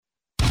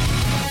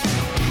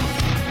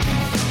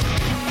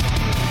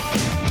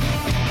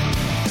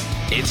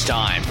It's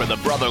time for the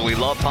Brotherly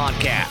Love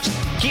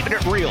Podcast, keeping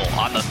it real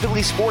on the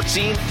Philly sports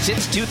scene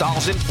since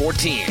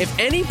 2014. If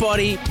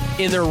anybody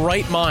in their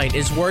right mind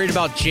is worried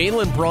about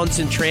Jalen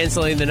Brunson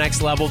translating to the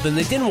next level, then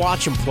they didn't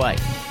watch him play.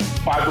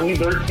 I believe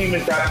their team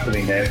is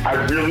destiny, man. I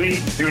really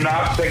do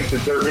not think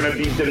that they're going to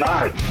be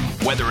denied.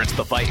 Whether it's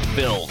the Fighting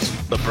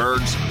Phils, the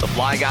Birds, the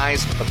Fly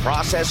Guys, the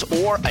Process,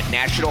 or a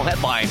national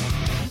headline,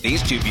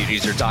 these two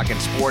beauties are talking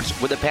sports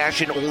with a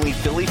passion only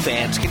Philly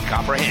fans can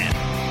comprehend.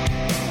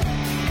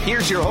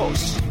 Here's your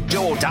host,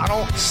 Joe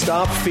O'Donnell.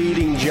 Stop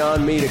feeding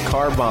John Mita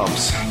car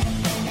bombs.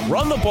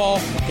 Run the ball,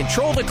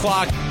 control the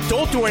clock,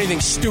 don't do anything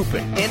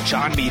stupid. And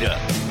John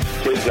Mita.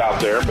 Kids out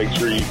there, make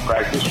sure you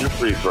practice your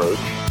free throws.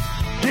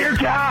 Dear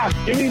God,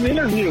 give me an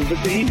interview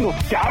with the Eagles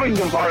scouting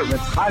department.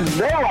 I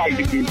know I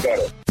can do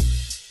better.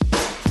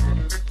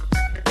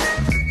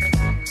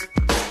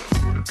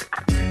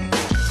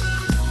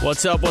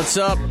 What's up, what's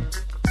up?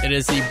 It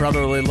is the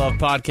Brotherly Love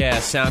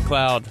Podcast,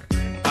 SoundCloud,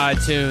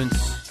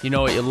 iTunes. You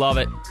know it, you love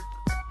it.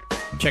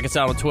 Check us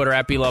out on Twitter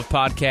at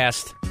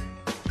BeLovePodcast.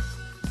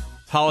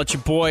 Holla at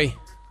your boy,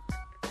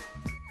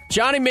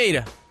 Johnny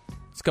Mita.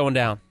 It's going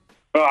down.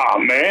 Oh,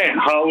 man,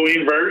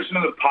 Halloween version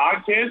of the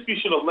podcast? You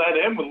should have let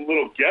in with a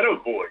little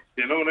Ghetto Boy.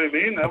 You know what I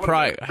mean?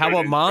 How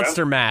about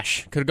Monster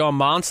Mash? Could have gone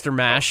Monster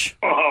Mash.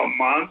 Oh,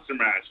 Monster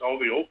Mash. All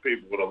the old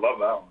people would have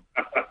loved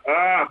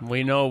that one.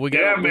 We know. We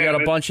got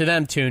a bunch of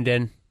them tuned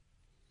in.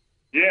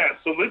 Yeah,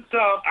 so let's,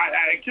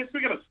 I guess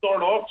we got to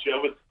start off, Joe,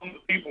 with some of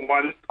the people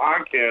why this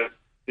podcast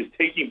is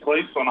taking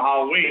place on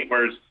Halloween,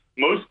 whereas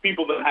most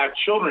people that have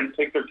children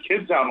take their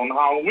kids out on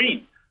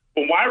Halloween.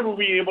 But why were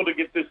we able to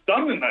get this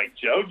done tonight,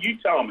 Joe? You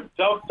tell me.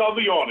 Tell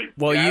the audience.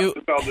 Well, you have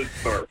to tell this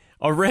story.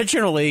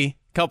 Originally,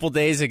 a couple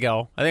days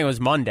ago, I think it was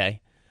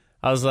Monday,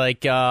 I was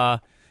like,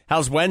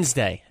 how's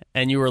Wednesday?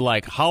 And you were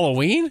like,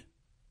 Halloween?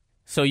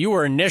 So you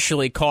were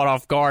initially caught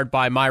off guard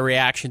by my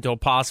reaction to a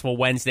possible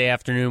Wednesday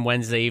afternoon,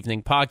 Wednesday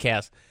evening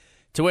podcast,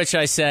 to which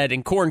I said,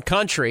 in Corn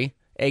Country,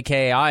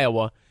 a.k.a.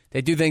 Iowa,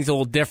 they do things a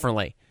little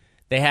differently.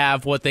 They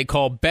have what they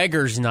call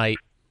Beggar's Night,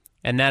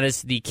 and that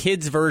is the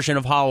kids' version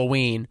of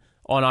Halloween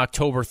on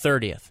October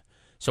 30th.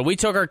 So we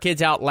took our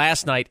kids out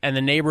last night, and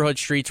the neighborhood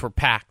streets were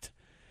packed.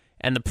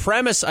 And the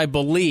premise, I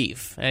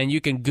believe, and you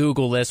can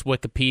Google this,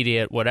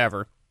 Wikipedia,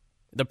 whatever.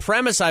 The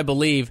premise, I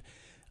believe,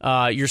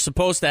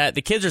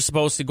 the kids are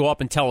supposed to go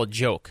up and tell a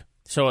joke.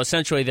 So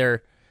essentially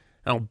they're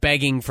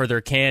begging for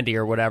their candy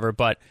or whatever,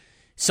 but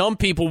some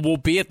people will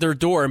be at their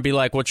door and be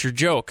like, what's your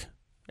joke?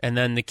 And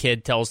then the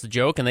kid tells the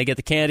joke, and they get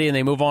the candy, and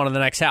they move on to the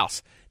next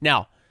house.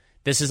 Now,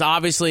 this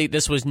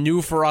was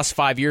new for us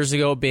 5 years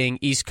ago, being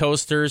East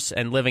Coasters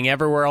and living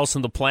everywhere else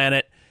on the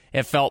planet,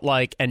 it felt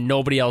like, and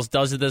nobody else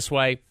does it this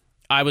way.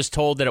 I was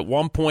told that at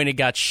one point it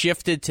got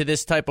shifted to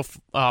this type of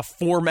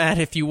format,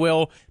 if you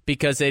will,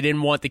 because they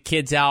didn't want the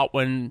kids out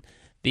when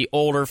the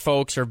older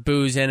folks are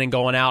boozing and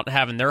going out and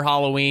having their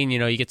Halloween. You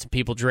know, you get some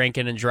people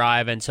drinking and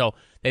driving, so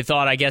they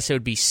thought, I guess, it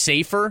would be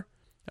safer.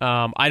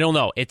 I don't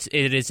know. It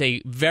is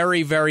a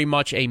very, very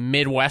much a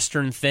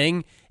Midwestern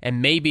thing,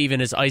 and maybe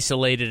even as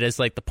isolated as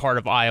like the part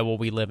of Iowa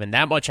we live in.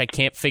 That much I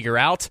can't figure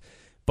out.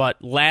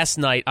 But last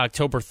night,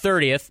 October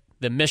 30th,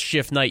 the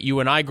mischief night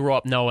you and I grew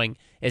up knowing,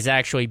 is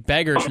actually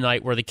Beggar's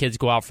Night, where the kids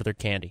go out for their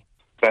candy.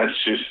 That's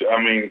just, to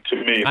me,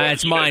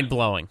 it's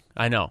mind-blowing.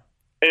 I know.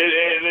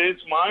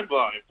 It's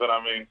mind-blowing, but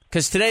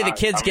because today the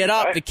kids get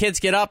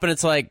up, and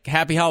it's like,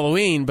 Happy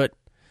Halloween, but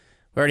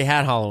we already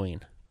had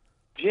Halloween.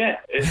 Yeah,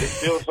 it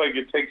feels like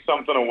it takes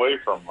something away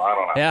from them. I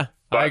don't know. Yeah,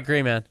 but I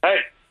agree, man. Hey,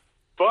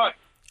 but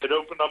it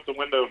opened up the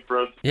window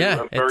for us to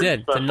do a very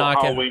did. special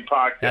Halloween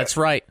podcast. That's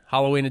right,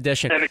 Halloween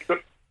edition. And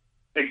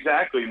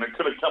exactly, and it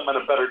could have come at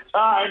a better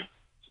time,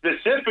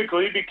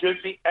 specifically because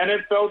the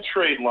NFL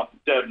trade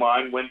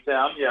deadline went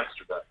down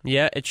yesterday.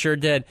 Yeah, it sure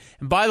did.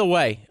 And by the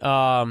way,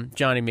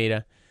 Johnny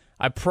Mita,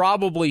 I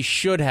probably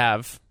should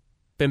have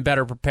been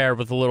better prepared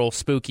with a little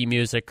spooky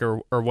music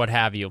or what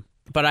have you.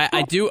 But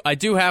I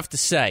do have to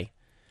say,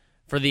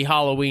 for the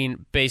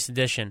Halloween-based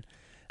edition,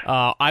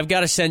 I've got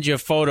to send you a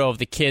photo of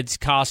the kids'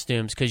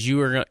 costumes because you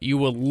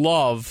will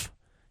love.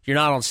 You're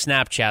not on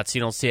Snapchat, so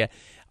you don't see it.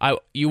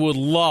 You would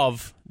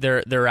love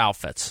their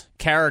outfits.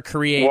 Kara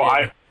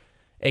created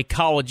a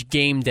college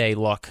game day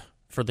look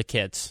for the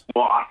kids.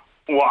 Well,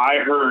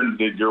 I heard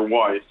that your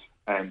wife,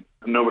 and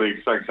nobody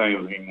expects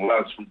anything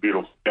less from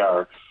beautiful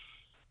Kara,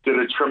 did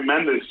a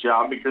tremendous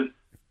job because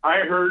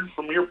I heard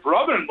from your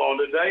brother-in-law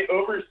today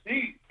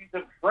overseas. He's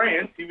in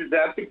France. He was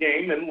at the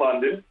game in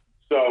London.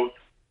 So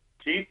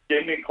Keith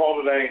gave me a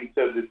call today and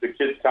said that the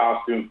kids'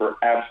 costumes were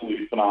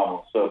absolutely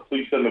phenomenal. So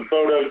please send the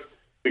photos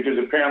because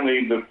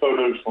apparently the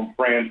photos from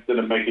France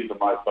didn't make it to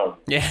my phone.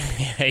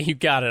 Yeah, you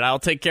got it. I'll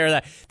take care of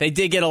that. They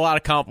did get a lot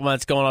of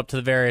compliments going up to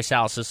the various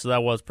houses, so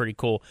that was pretty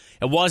cool.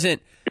 It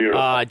wasn't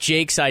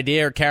Jake's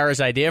idea or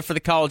Kara's idea for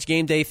the college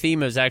game day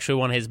theme. It was actually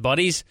one of his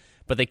buddies.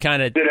 But they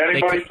kind of... Did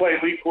anybody play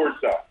Lee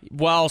Corso?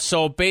 Well,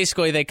 so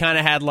basically they kind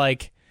of had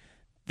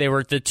they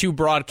were the two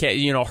broadcast,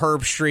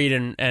 Herb Street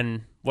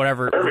and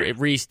whatever,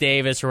 Reese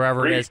Davis or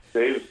whoever it is.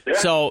 Davis, yeah.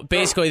 So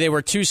basically they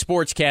were two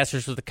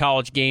sportscasters with the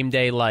college game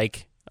day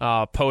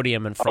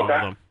podium in front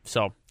of them.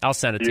 So I'll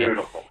send it to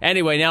you.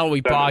 Anyway, now that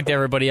we bogged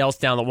everybody else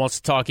down that wants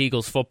to talk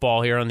Eagles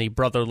football here on the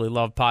Brotherly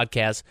Love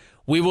podcast,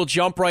 we will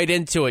jump right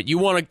into it. You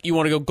want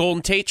to go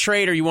Golden Tate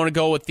trade, or you want to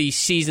go with the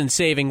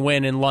season-saving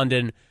win in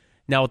London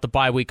now with the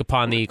bye week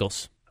upon the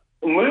Eagles?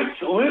 Let's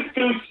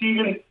go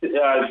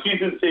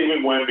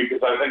season-saving win,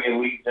 because I think it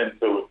leads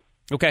into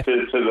to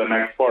the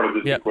next part of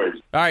this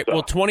equation. All right,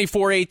 well,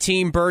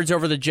 24-18, Birds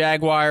over the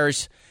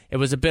Jaguars. It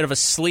was a bit of a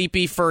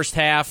sleepy first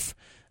half.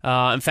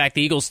 In fact,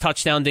 the Eagles'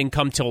 touchdown didn't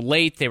come till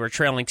late. They were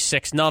trailing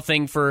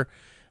 6-0 for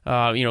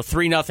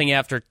 3-0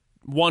 after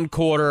one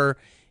quarter.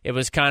 It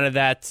was kind of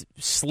that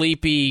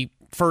sleepy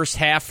first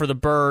half for the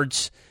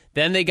Birds.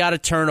 Then they got a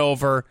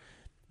turnover.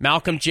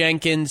 Malcolm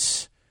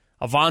Jenkins,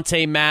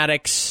 Avonte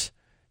Maddox.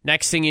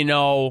 Next thing you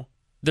know,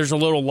 there's a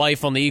little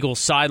life on the Eagles'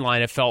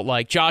 sideline, it felt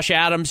like. Josh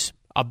Adams,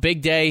 a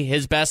big day,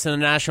 his best in the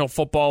National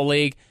Football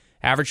League.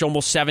 Averaged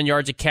almost 7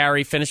 yards a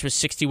carry, finished with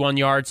 61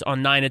 yards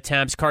on 9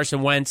 attempts.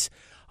 Carson Wentz,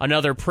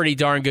 another pretty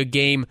darn good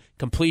game,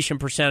 completion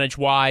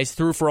percentage-wise,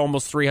 threw for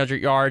almost 300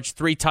 yards,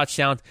 3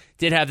 touchdowns,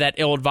 did have that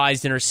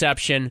ill-advised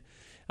interception,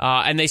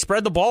 and they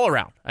spread the ball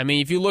around. I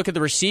mean, if you look at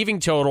the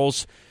receiving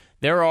totals,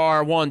 there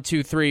are 1,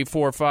 2, 3,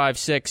 4, 5,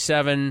 6,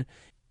 7,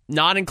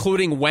 not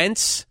including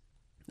Wentz,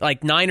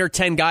 like 9 or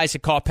 10 guys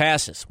that caught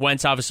passes.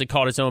 Wentz obviously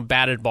caught his own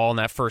batted ball in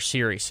that first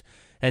series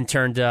and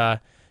turned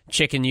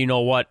chicken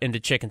you-know-what into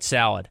chicken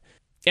salad.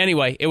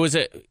 Anyway, it was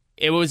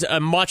a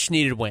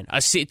much-needed win.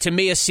 To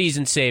me, a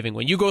season-saving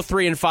win. You go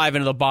 3-5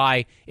 into the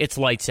bye, it's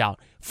lights out.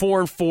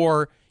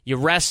 4-4, you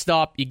rest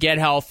up, you get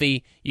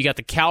healthy. You got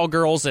the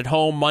Cowgirls at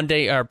home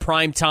Monday or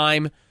prime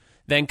time,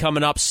 then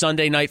coming up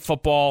Sunday Night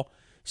Football.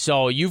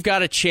 So you've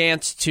got a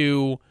chance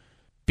to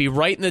be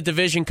right in the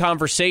division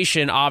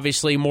conversation,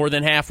 obviously, more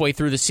than halfway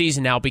through the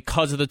season now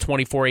because of the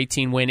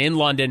 24-18 win in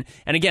London.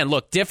 And again,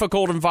 look,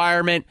 difficult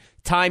environment,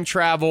 time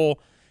travel,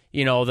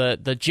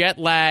 the jet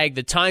lag,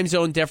 the time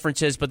zone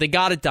differences, but they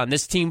got it done.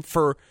 This team,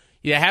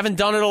 they haven't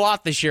done it a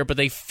lot this year, but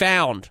they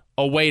found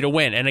a way to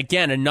win. And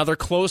again, another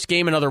close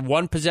game, another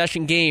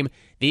one-possession game.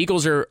 The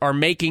Eagles are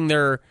making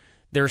their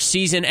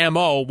season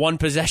MO,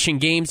 one-possession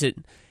games,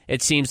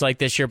 it seems like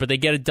this year, but they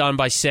get it done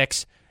by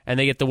 6, and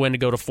they get the win to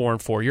go to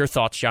 4-4. Your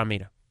thoughts, John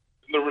Mita?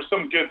 There were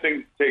some good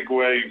things to take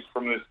away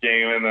from this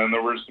game, and then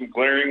there were some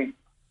glaring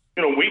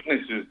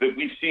weaknesses that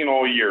we've seen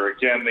all year.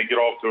 Again, they get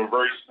off to a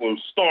very slow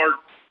start.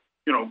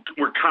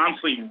 We're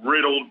constantly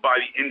riddled by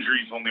the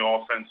injuries on the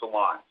offensive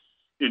line.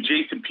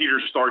 Jason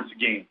Peters starts a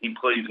game. He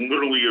plays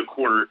literally a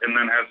quarter and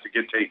then has to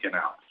get taken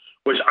out,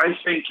 which I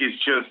think is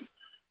just,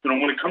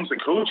 when it comes to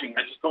coaching,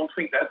 I just don't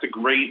think that's a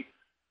great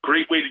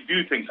way to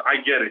do things.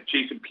 I get it.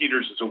 Jason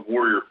Peters is a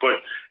warrior.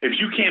 But if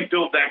you can't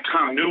build that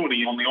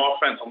continuity on the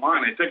offensive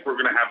line, I think we're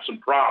going to have some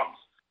problems.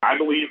 I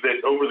believe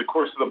that over the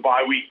course of the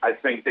bye week, I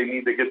think they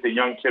need to get the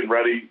young kid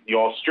ready, the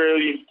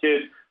Australian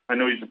kid. I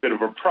know he's a bit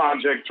of a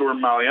project,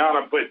 Jordan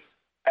Mailata, but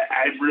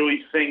I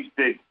really think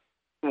that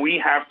we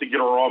have to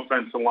get our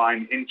offensive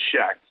line in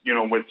check,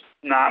 with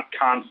not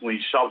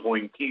constantly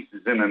shuffling pieces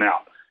in and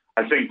out.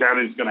 I think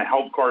that is going to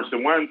help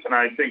Carson Wentz, and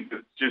I think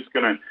it's just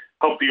going to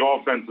help the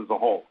offense as a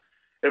whole.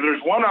 If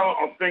there's one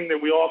thing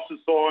that we also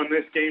saw in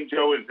this game,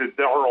 Joe, is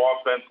that our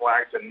offense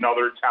lacks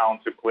another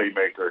talented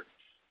playmaker.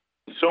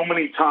 So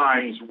many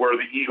times where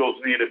the Eagles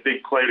need a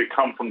big play to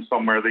come from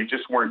somewhere, they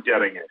just weren't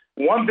getting it.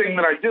 One thing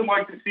that I did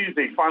like to see is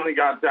they finally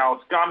got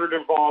Dallas Goedert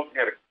involved. He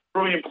had a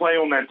brilliant play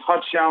on that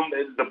touchdown.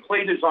 The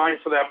play design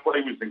for that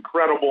play was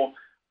incredible.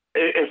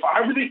 If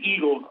I were the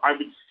Eagles, I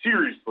would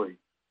seriously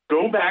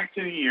go back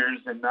to the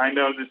years, and I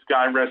know this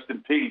guy, rest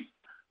in peace,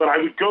 but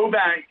I would go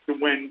back to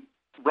when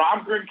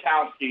Rob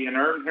Gronkowski and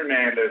Aaron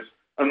Hernandez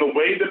and the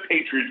way the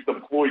Patriots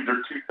deployed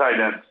their 2 tight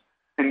ends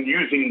and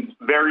using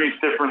various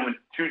different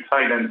 2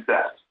 tight end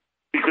sets.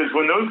 Because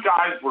when those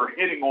guys were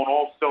hitting on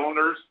all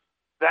cylinders,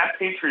 that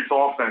Patriots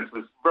offense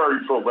was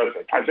very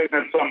prolific. I think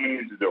that's something we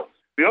need to do.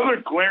 The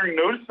other glaring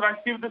notice that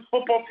I see with this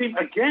football team,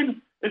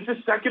 again, is the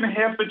second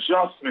half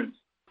adjustments.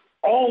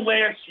 All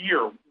last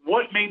year,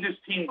 what made this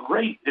team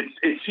great?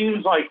 It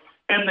seems like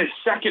in the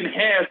second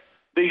half,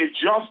 they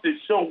adjusted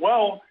so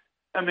well,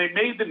 and they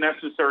made the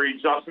necessary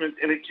adjustments,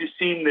 and it just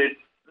seemed that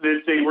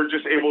they were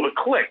just able to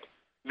click.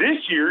 This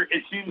year,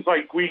 it seems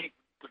like we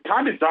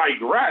kind of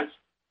digressed.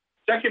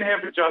 Second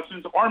half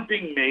adjustments aren't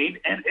being made,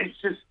 and it's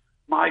just,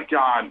 my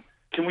God,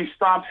 can we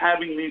stop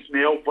having these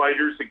nail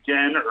biters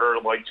again, or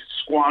just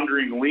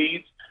squandering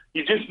leads?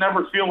 You just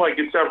never feel like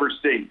it's ever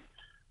safe.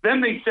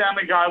 Then they found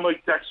a guy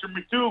like Dexter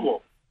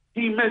McDougal.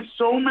 He missed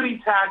so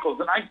many tackles,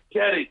 and I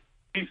get it.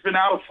 He's been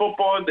out of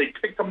football, and they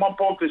picked him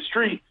up off the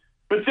street.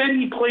 But then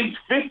he plays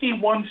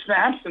 51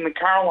 snaps in the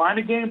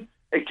Carolina game.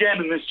 Again,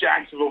 in this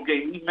Jacksonville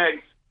game, he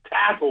makes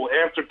tackle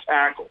after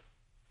tackle.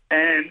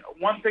 And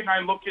one thing I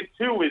look at,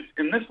 too, is,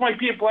 and this might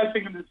be a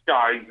blessing in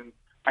disguise, and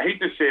I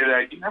hate to say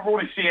that, you never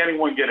want to see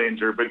anyone get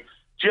injured, but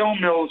Jalen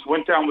Mills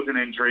went down with an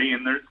injury,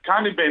 and there's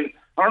kind of been,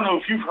 I don't know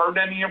if you've heard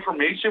any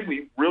information.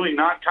 We've really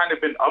not kind of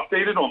been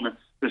updated on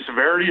the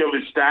severity of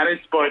his status,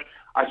 but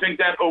I think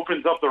that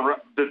opens up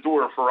the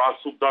door for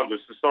Russell Douglas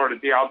to start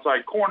at the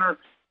outside corner.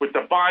 with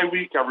the bye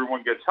week,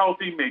 everyone gets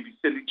healthy. Maybe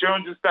Sidney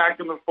Jones is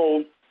back in the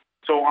fold.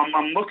 So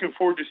I'm looking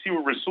forward to see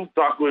what Rasul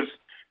Douglas.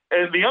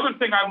 And the other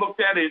thing I looked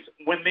at is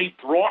when they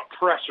brought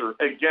pressure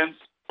against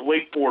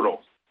Blake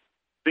Bortles,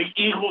 the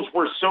Eagles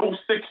were so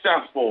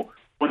successful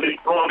when they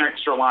brought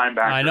extra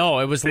linebackers. I know.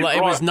 It was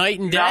night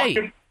and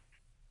day.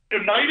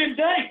 Night and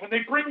day. When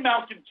they bring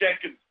Malcolm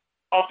Jenkins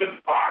up in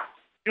the box.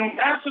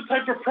 That's the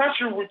type of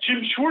pressure with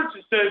Jim Schwartz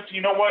that says,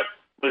 you know what,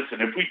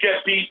 listen, if we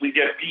get beat, we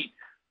get beat.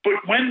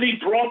 But when they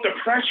brought the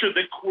pressure,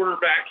 the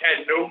quarterback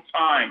had no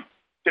time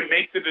to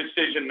make the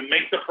decision, to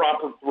make the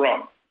proper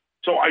throw.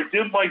 So I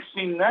did like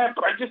seeing that,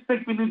 but I just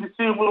think we need to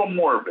see a little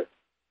more of it.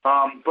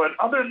 But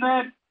other than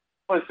that,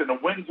 listen, a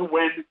win's a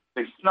win.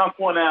 They snuck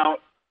one out.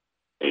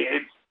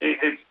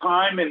 It's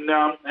time, and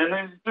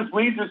it just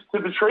leads us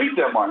to the trade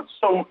deadline.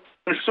 So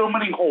there's so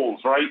many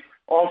holes, right?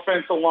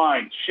 Offensive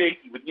line,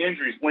 shaky with the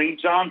injuries. Lane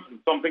Johnson,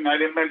 something I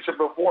didn't mention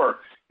before,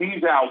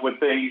 he's out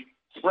with a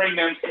sprained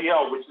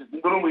MCL, which is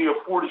literally a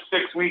 4 to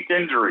 6 week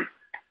injury.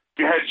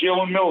 You had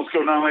Jalen Mills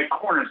go down that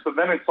corner, so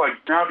then it's like,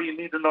 now do you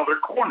need another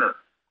corner?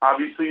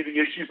 Obviously, the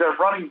issues at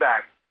running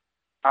back.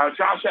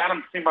 Josh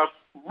Adams came up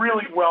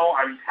really well.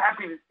 I was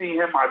happy to see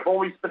him. I've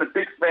always been a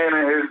big fan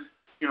of his.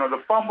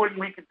 The fumbling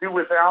we could do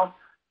without.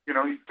 He's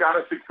got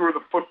to secure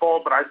the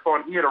football, but I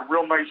thought he had a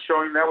real nice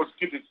showing. That was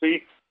good to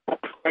see.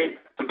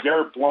 The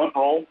Garrett Blunt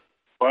role.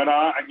 But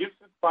I guess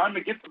it's time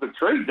to get to the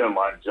trade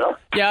deadline, Jeff.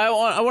 Yeah,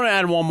 I want to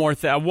add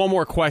one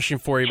more question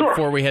for you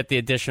before we hit the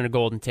addition of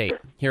Golden Tate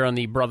here on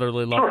the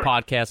Brotherly Love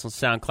podcast on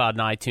SoundCloud and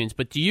iTunes.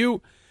 But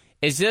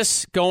is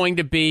this going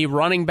to be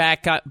running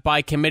back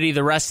by committee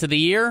the rest of the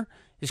year?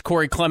 Is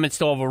Corey Clement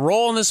still have a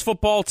role in this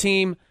football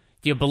team?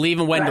 Do you believe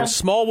in Wendell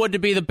Smallwood to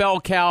be the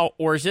bell cow,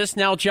 or is this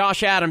now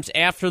Josh Adams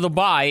after the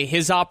bye,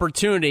 his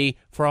opportunity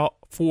for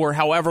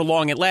however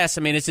long it lasts?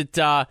 I mean, is it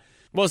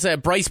what was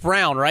that, Bryce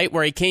Brown, right,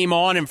 where he came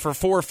on and for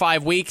 4 or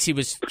 5 weeks he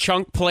was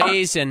chunk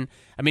plays? And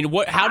I mean,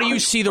 how do you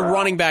see the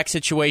running back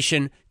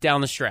situation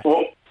down the stretch?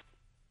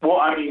 Well,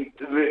 I mean,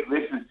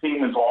 this team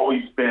has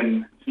always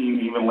been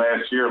even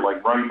last year,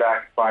 like running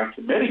back by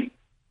committee.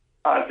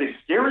 The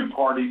scary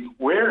part is,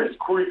 where is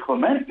Corey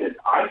Clement?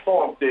 I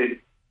thought that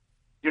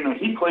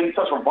he played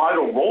such a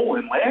vital role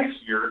in last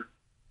year,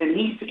 and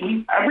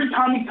he every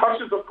time he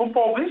touches the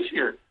football this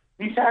year,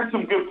 he's had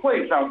some good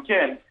plays. Now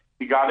again,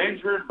 he got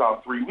injured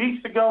about 3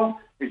 weeks ago.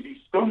 Is he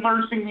still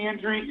nursing the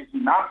injury? Is he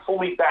not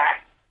fully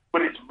back?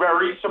 But it's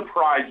very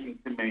surprising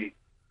to me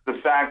the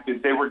fact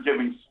that they were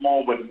giving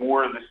Smallwood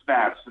more of the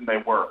snaps than they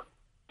were.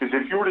 Because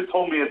if you would have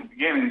told me at the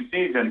beginning of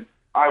the season,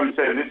 I would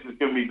say this is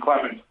going to be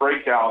Clement's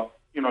breakout,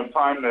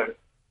 time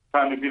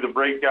to be the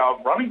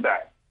breakout running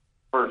back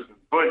person.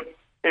 But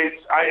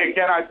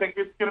I think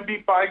it's going to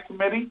be by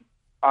committee.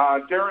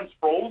 Darren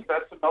Sproles,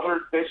 that's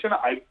another addition.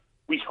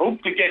 We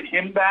hope to get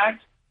him back.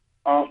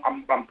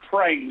 I'm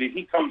praying that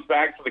he comes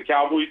back for the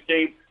Cowboys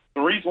game.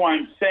 The reason why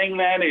I'm saying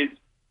that is,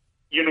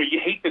 you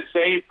hate to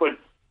say it, but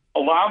a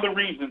lot of the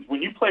reasons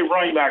when you play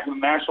running back in the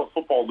National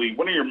Football League,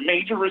 one of your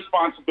major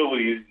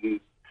responsibilities is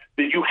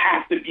that you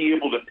have to be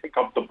able to pick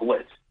up the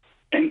blitz.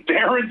 And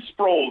Darren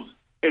Sproles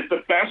is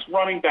the best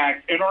running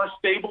back in our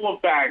stable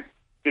of backs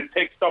that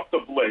picks up the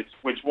blitz,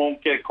 which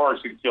won't get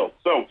Carson killed.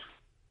 So,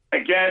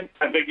 again,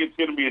 I think it's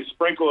going to be a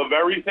sprinkle of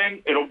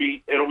everything. It'll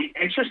be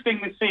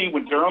interesting to see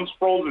when Darren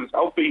Sproles is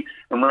healthy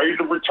and ready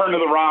to return to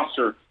the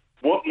roster,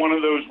 what one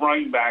of those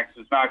running backs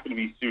is not going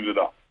to be suited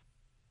up.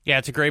 Yeah,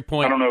 it's a great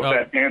point. I don't know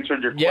if that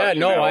answered your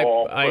question at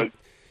all.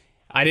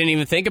 I didn't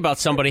even think about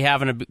somebody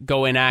having to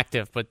go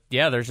inactive, but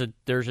yeah, there's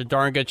a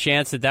darn good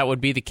chance that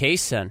would be the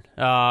case then.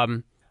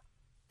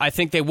 I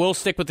think they will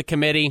stick with the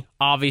committee.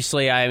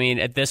 Obviously, I mean,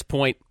 at this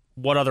point,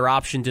 what other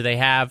option do they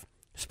have?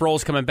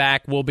 Sproles coming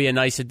back will be a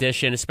nice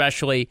addition,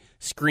 especially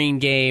screen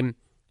game,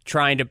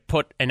 trying to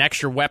put an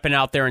extra weapon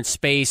out there in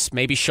space.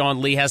 Maybe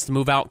Sean Lee has to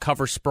move out and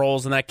cover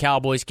Sproles in that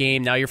Cowboys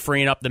game. Now you're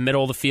freeing up the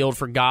middle of the field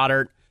for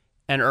Goddard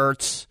and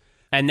Ertz,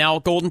 and now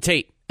Golden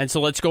Tate. And so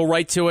let's go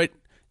right to it.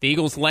 The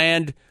Eagles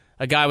land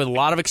a guy with a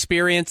lot of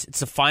experience.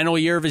 It's the final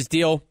year of his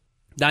deal.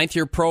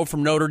 9th-year pro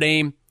from Notre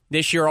Dame.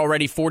 This year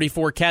already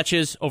 44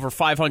 catches, over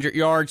 500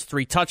 yards,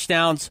 3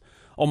 touchdowns,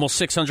 almost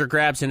 600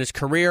 grabs in his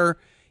career.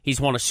 He's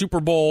won a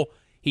Super Bowl.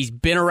 He's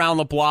been around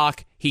the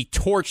block. He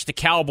torched the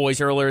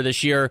Cowboys earlier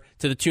this year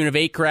to the tune of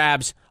 8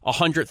 grabs,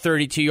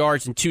 132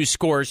 yards, and 2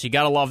 scores. You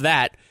got to love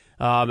that.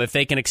 If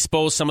they can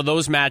expose some of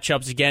those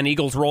matchups again,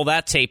 Eagles roll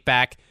that tape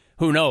back.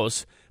 Who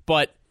knows?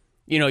 But,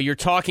 you're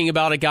talking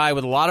about a guy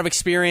with a lot of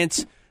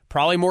experience,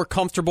 probably more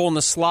comfortable in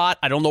the slot.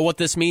 I don't know what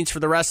this means for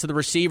the rest of the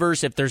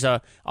receivers. If there's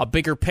a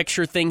bigger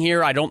picture thing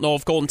here, I don't know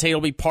if Golden Tate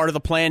will be part of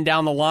the plan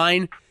down the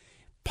line,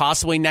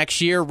 possibly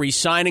next year,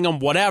 re-signing him,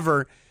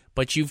 whatever.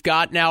 But you've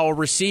got now a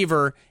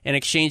receiver in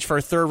exchange for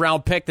a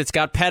 3rd-round pick that's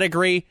got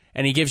pedigree,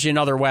 and he gives you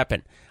another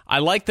weapon. I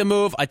like the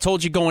move. I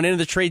told you going into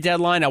the trade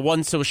deadline, I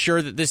wasn't so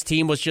sure that this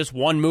team was just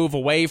one move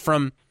away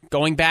from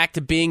going back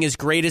to being as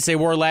great as they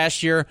were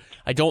last year.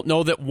 I don't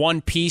know that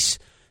one piece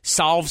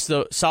solves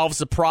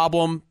the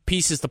problem,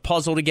 pieces the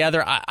puzzle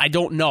together. I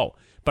don't know,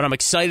 but I'm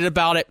excited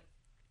about it.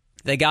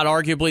 They got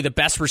arguably the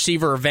best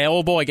receiver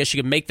available. I guess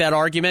you could make that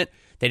argument.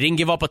 They didn't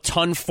give up a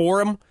ton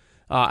for him.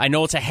 I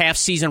know it's a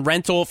half-season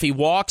rental if he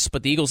walks,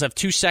 but the Eagles have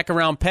 2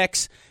 second-round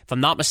picks. If I'm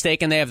not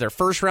mistaken, they have their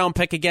first-round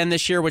pick again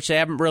this year, which they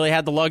haven't really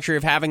had the luxury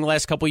of having the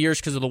last couple of years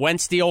because of the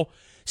Wentz deal.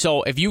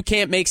 So if you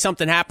can't make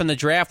something happen in the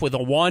draft with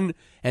a 1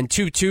 and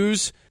 2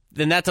 twos,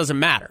 then that doesn't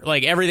matter.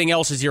 Like, everything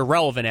else is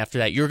irrelevant after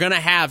that. You're going to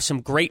have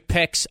some great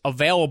picks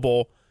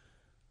available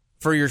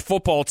for your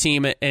football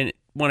team and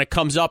when it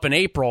comes up in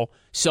April.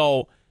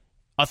 So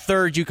a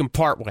third you can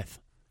part with.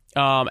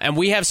 And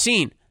we have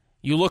seen,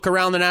 you look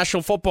around the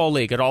National Football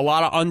League at a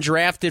lot of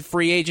undrafted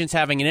free agents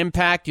having an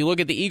impact. You look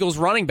at the Eagles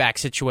running back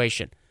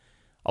situation.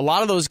 A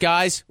lot of those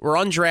guys were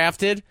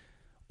undrafted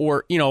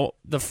or,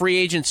 the free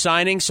agent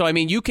signing. So, I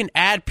mean, you can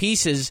add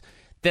pieces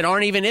that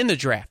aren't even in the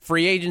draft.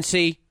 Free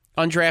agency,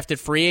 undrafted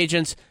free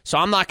agents. So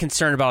I'm not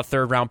concerned about a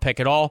third-round pick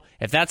at all.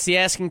 If that's the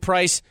asking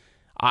price,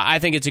 I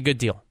think it's a good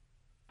deal.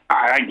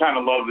 I kind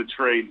of love the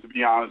trade, to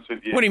be honest with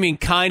you. What do you mean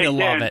kind of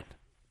love it?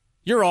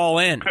 You're all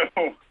in.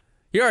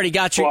 You already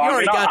got your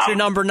your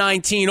number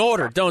 19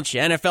 ordered, don't you?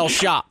 NFL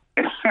Shop.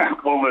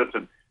 Well,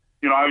 listen,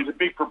 I was a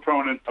big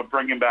proponent of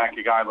bringing back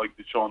a guy like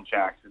Deshaun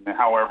Jackson.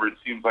 However, it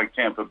seems like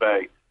Tampa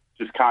Bay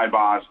just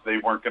kiboshed. They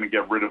weren't going to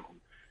get rid of him.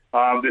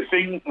 The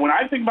thing, when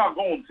I think about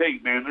Golden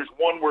Tate, man, there's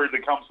one word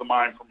that comes to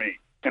mind for me,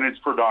 and it's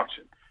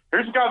production.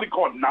 Here's a guy that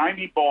caught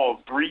 90 balls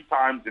 3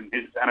 times in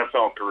his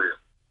NFL career.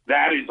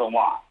 That is a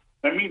lot.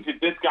 That means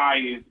that this guy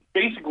is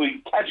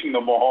basically catching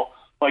the ball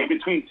like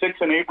between 6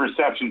 and 8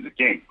 receptions a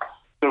game.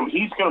 So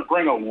he's going to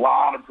bring a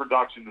lot of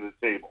production to the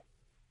table.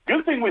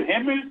 Good thing with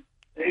him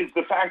is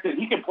the fact that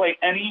he can play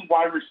any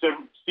wide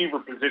receiver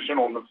position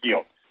on the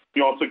field.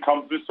 He also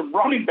comes with some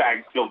running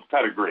back skills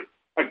pedigree.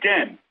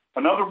 Again,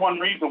 another one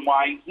reason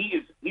why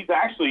he's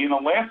actually, in the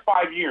last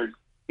 5 years,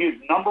 he is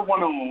number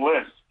 1 on the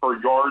list for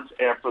yards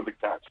after the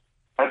catch.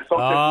 That's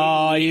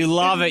something you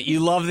love it. You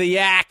love the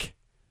yak.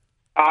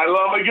 I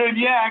love a good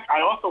yak.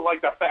 I also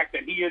like the fact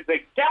that he is a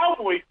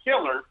Cowboy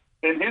killer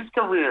in his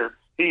career.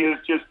 He has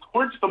just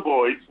torched the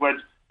boys, which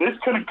this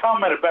couldn't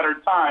come at a better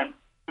time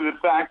to the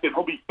fact that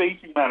he'll be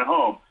facing them at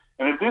home.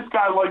 And if this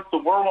guy lights the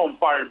world on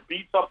fire,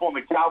 beats up on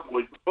the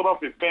Cowboys, the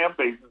Philadelphia fan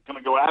base is going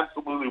to go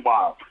absolutely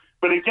wild.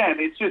 But again,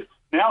 it's just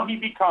now he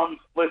becomes,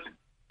 listen,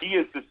 he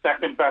is the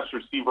second best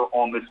receiver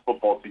on this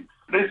football team.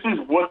 This is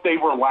what they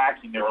were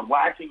lacking. They were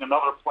lacking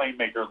another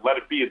playmaker, let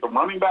it be at the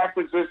running back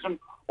position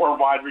or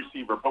wide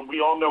receiver. But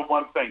we all know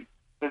one thing.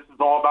 This is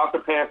all about the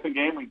passing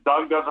game, and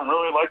Doug doesn't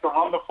really like to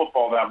run the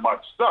football that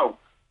much. So,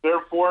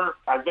 therefore,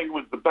 I think it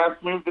was the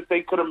best move that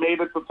they could have made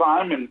at the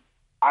time, and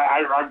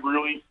I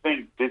really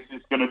think this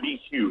is going to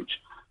be huge.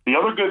 The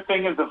other good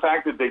thing is the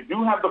fact that they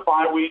do have the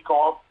 5-week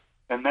off,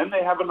 and then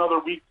they have another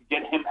week to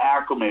get him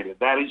acclimated.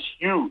 That is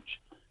huge.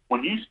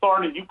 When you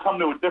start and you come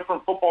to a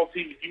different football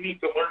team, you need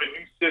to learn a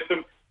new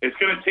system. It's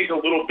going to take a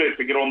little bit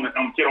to get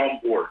on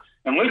board.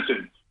 And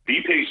listen,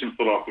 be patient,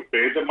 Philadelphia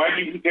fans. It might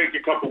even take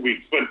a couple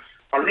weeks, but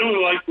I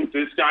really like what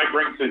this guy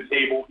brings to the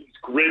table. He's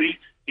gritty.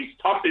 He's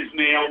tough as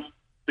nails.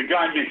 The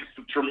guy makes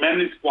some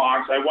tremendous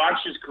blocks. I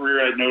watched his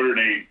career at Notre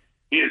Dame.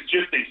 He is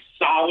just a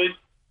solid,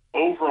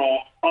 overall,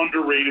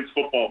 underrated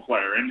football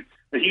player. And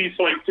he's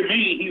like, to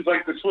me, he's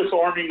like the Swiss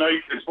Army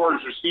knife as far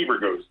as receiver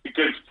goes,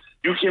 because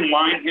you can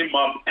line him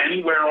up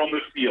anywhere on the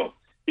field.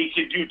 He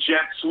can do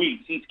jet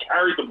sweeps. He's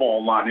carried the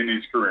ball a lot in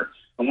his career.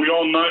 And we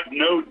all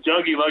know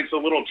Dougie likes a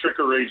little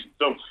trickeration.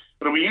 So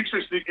it'll be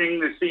interesting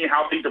to see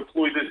how they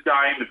deploy this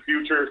guy in the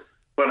future.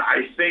 But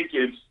I think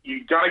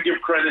you got to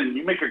give credit, and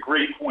you make a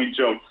great point,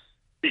 Joe.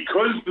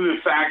 Because of the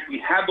fact we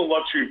had the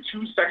luxury of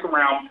 2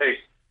 second-round picks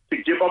to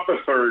give up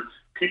a third,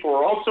 people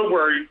are also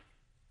worried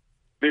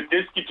that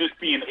this could just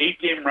be an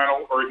 8-game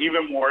rental or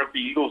even more if the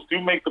Eagles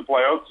do make the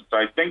playoffs, which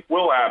I think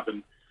will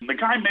happen. And the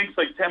guy makes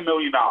like $10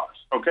 million,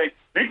 okay?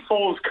 Nick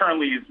Foles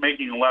currently is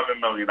making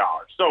 $11 million.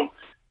 So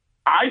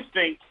I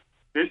think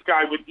this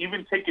guy would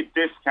even take a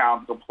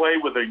discount to play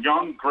with a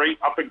young, great,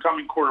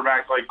 up-and-coming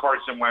quarterback like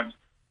Carson Wentz,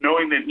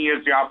 knowing that he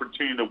has the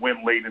opportunity to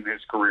win late in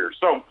his career.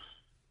 So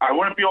I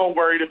wouldn't be all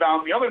worried about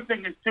him. The other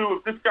thing is, too,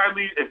 if this guy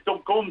leaves, if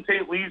Golden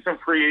Tate leaves in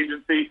free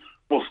agency,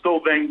 we'll still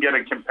then get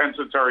a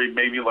compensatory,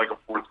 maybe like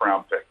a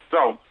 4th-round pick.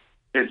 So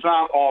it's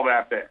not all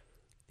that bad.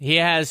 He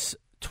has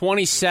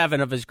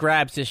 27 of his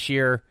grabs this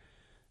year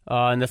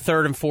in the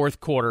 3rd and 4th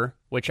quarter,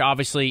 which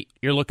obviously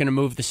you're looking to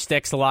move the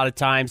sticks a lot of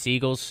times, the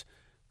Eagles,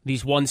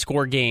 these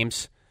one-score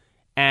games,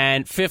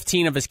 and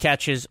 15 of his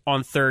catches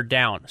on 3rd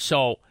down.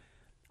 So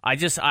I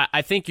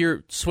think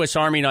your Swiss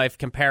Army knife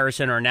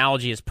comparison or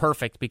analogy is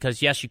perfect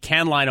because, yes, you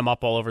can line him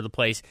up all over the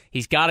place.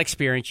 He's got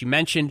experience. You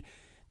mentioned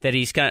that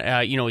he's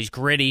got, he's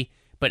gritty,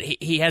 but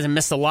he hasn't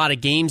missed a lot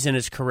of games in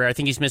his career. I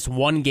think he's missed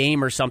 1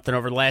 game or something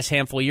over the last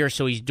handful of years,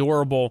 so he's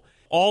durable.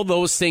 All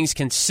those things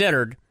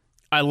considered,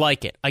 I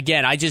like it.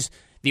 Again,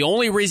 the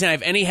only reason I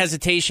have any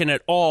hesitation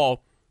at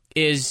all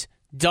is,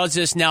 does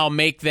this now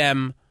make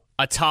them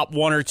a top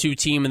 1 or 2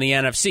 team in the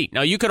NFC?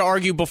 Now, you could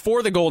argue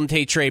before the Golden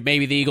Tate trade,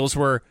 maybe the Eagles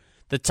were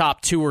the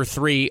top 2 or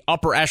 3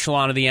 upper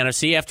echelon of the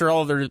NFC. After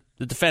all, they're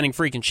the defending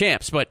freaking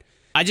champs. But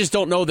I just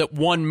don't know that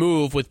one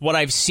move with what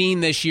I've seen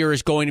this year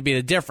is going to be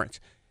the difference.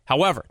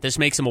 However, this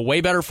makes them a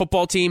way better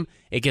football team.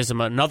 It gives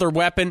them another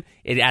weapon.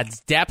 It adds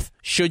depth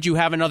should you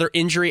have another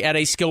injury at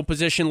a skill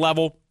position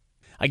level.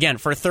 Again,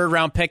 for a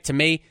third-round pick, to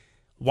me,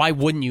 why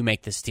wouldn't you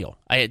make this deal?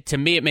 To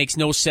me, it makes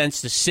no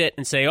sense to sit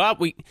and say,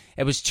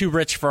 it was too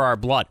rich for our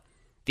blood.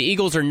 The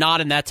Eagles are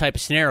not in that type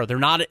of scenario. They're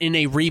not in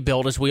a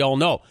rebuild, as we all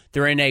know.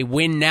 They're in a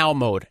win-now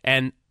mode.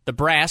 And the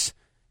brass,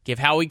 give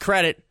Howie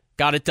credit,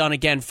 got it done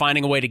again,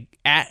 finding a way to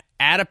add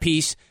a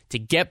piece to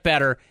get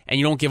better, and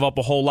you don't give up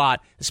a whole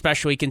lot,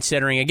 especially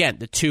considering, again,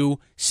 the 2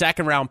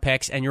 second-round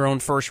picks and your own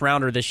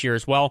first-rounder this year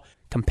as well.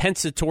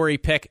 Compensatory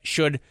pick,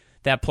 should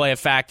that play a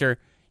factor,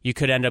 you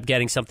could end up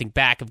getting something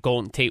back if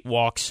Golden Tate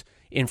walks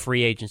in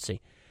free agency.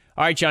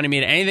 All right, Johnny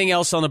Mita, anything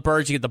else on the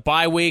Birds? You get the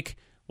bye week.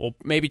 We'll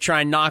maybe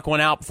try and knock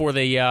one out before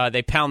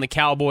they pound the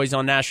Cowboys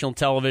on national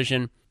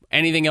television.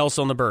 Anything else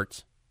on the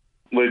Birds?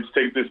 Let's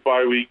take this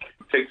bye week,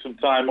 take some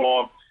time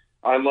off.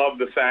 I love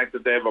the fact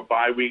that they have a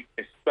bye week,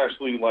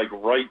 especially like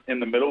right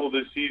in the middle of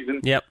the season.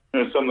 Yep.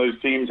 Some of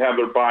those teams have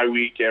their bye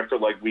week after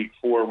like week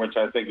 4, which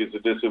I think is a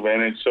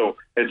disadvantage. So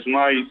it's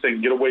nice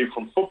and get away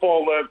from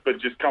football,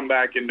 but just come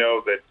back and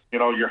know that,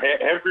 your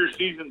half your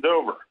season's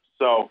over.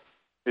 So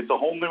it's a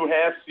whole new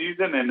half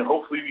season, and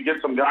hopefully we get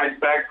some guys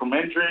back from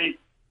injury,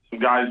 some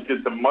guys get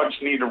some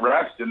much-needed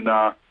rest, and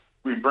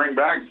we bring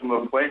back some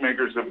of the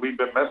playmakers that we've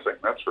been missing,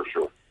 that's for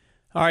sure.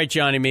 All right,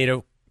 Johnny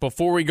Mita,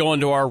 before we go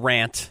into our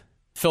rant,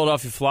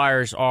 Philadelphia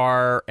Flyers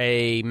are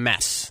a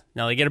mess.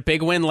 Now, they get a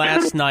big win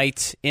last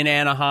night in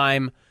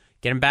Anaheim,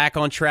 getting back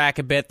on track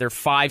a bit. They're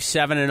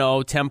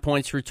 5-7-0, 10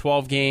 points through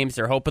 12 games.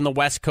 They're hoping the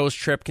West Coast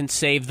trip can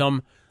save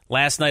them.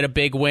 Last night, a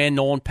big win.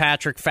 Nolan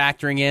Patrick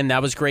factoring in.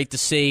 That was great to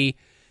see.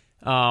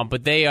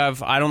 But they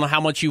have, I don't know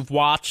how much you've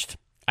watched.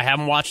 I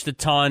haven't watched a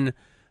ton,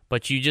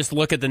 but you just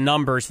look at the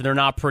numbers. They're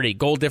not pretty.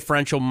 Goal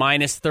differential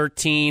minus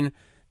 13.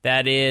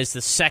 That is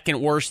the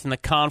second worst in the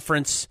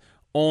conference.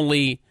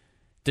 Only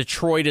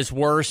Detroit is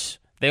worse.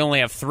 They only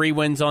have 3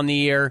 wins on the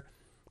year.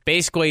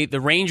 Basically,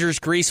 the Rangers'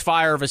 grease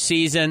fire of a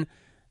season,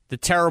 the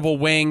terrible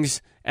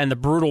Wings, and the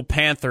brutal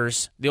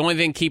Panthers. The only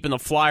thing keeping the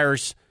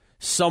Flyers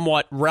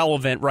somewhat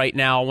relevant right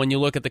now when you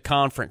look at the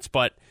conference.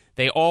 But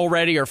they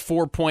already are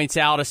 4 points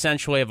out,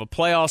 essentially, of a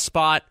playoff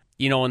spot.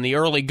 In the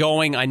early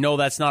going, I know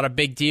that's not a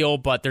big deal,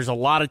 but there's a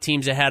lot of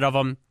teams ahead of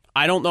them.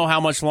 I don't know how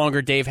much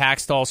longer Dave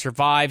Haxtell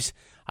survives.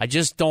 I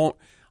just don't.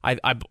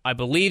 I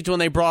believed when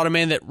they brought him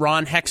in that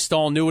Ron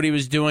Hextall knew what he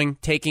was doing,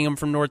 taking him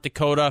from North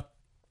Dakota.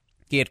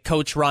 He had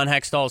coached Ron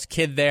Hextall's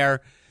kid there.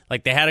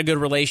 Like, they had a good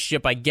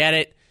relationship. I get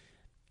it.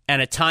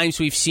 And at times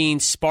we've seen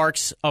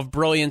sparks of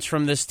brilliance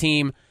from this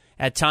team.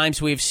 At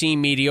times we've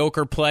seen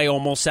mediocre play,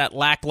 almost that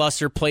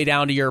lackluster play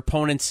down to your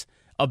opponent's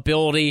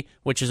ability,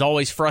 which has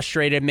always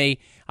frustrated me.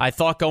 I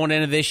thought going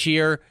into this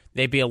year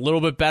they'd be a little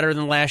bit better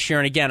than last year.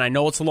 And again, I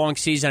know it's a long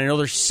season. I know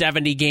there's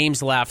 70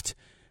 games left.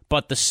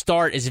 But the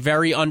start is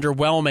very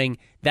underwhelming.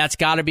 That's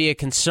got to be a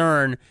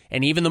concern.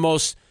 And even the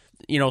most,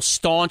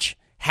 staunch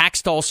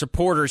Haxtall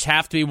supporters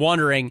have to be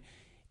wondering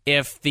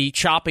if the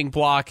chopping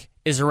block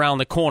is around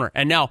the corner.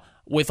 And now,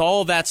 with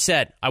all of that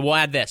said, I will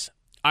add this.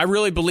 I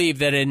really believe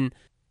that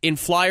in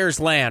Flyers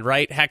land,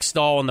 right,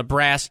 Hextall and the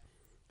brass,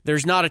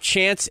 there's not a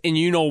chance in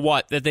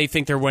you-know-what that they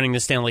think they're winning the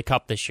Stanley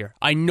Cup this year.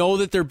 I know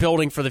that they're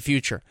building for the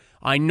future.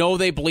 I know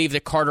they believe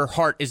that Carter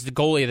Hart is the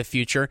goalie of the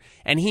future,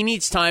 and he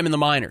needs time in the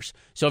minors.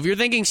 So if you're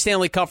thinking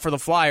Stanley Cup for the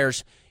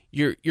Flyers,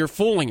 you're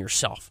fooling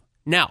yourself.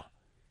 Now,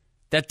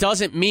 that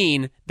doesn't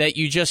mean that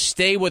you just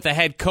stay with the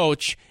head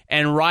coach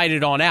and ride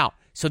it on out.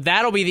 So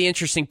that'll be the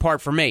interesting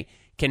part for me.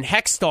 Can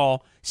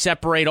Hextall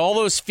separate all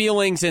those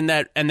feelings and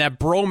that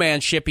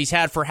bromanship he's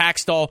had for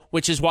Haxtall,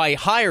 which is why he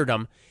hired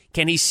him?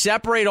 Can he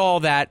separate all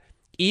that?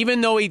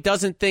 Even though he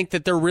doesn't think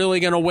that they're really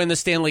going to win the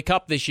Stanley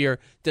Cup this year,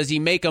 does he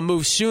make a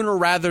move sooner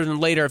rather than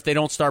later if they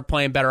don't start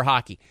playing better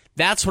hockey?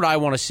 That's what I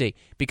want to see.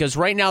 Because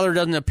right now there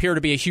doesn't appear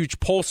to be a huge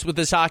pulse with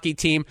this hockey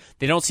team.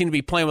 They don't seem to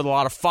be playing with a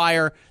lot of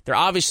fire. They're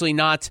obviously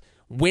not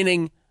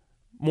winning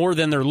more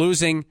than they're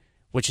losing,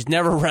 which is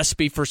never a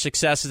recipe for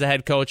success as a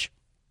head coach.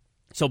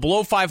 So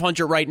below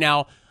 500 right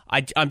now.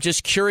 I'm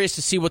just curious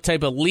to see what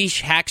type of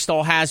leash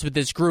Haxtall has with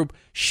this group.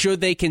 Should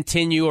they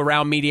continue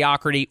around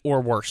mediocrity or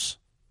worse?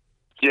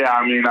 Yeah,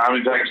 I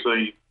was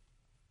actually,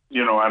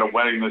 at a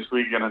wedding this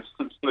week, and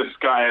this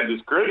guy had this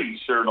Gritty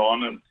shirt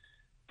on, and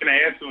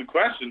I asked him the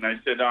question. I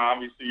said,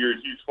 obviously, you're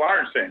a huge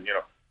Flyers fan.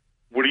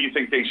 What do you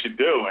think they should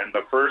do? And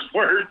the first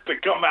words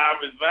that come out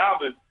of his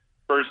mouth is,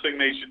 first thing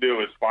they should do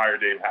is fire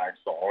Dave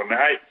Haxtall. And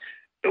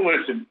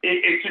listen,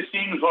 it just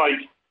seems like,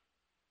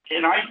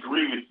 and I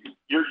agree with you,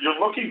 you're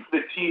looking for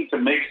the team to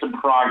make some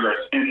progress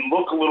and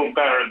look a little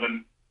better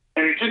and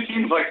it just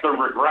seems like they're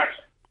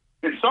regressing.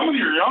 And some of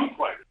your young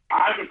players,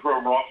 Ivan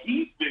Provorov,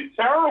 he's been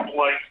terrible.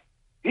 Like,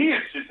 he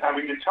is just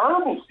having a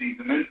terrible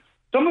season. And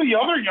some of the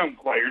other young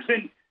players,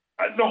 and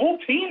the whole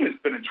team has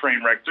been a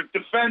train wreck. The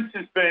defense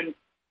has been,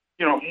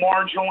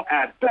 marginal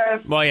at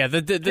best. Well, yeah,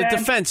 the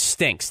defense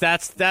stinks.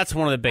 That's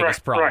one of the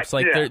biggest problems.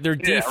 Like, their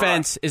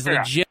defense is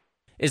legit.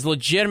 is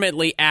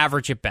legitimately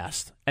average at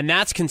best, and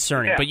that's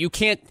concerning. Yeah. But you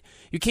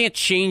can't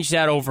change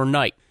that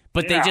overnight.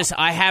 But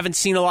I haven't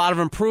seen a lot of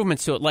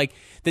improvements to it. Like,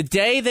 the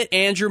day that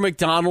Andrew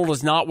McDonald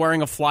is not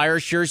wearing a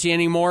Flyers jersey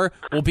anymore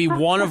will be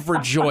one of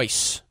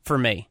rejoice for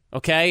me,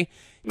 okay?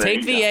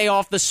 Take the A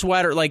off the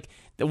sweater. Like,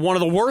 one of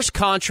the worst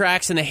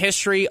contracts in the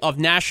history of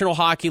National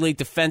Hockey League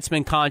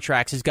defenseman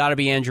contracts has got to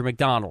be Andrew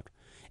McDonald.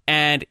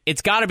 And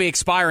it's got to be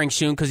expiring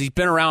soon because he's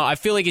been around. I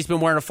feel like he's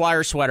been wearing a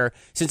Flyer sweater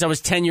since I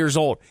was 10 years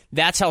old.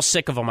 That's how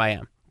sick of him I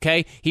am,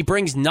 okay? He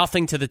brings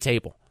nothing to the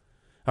table.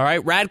 All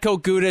right,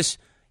 Radko Gudas,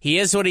 he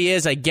is what he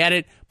is. I get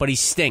it, but he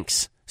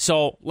stinks.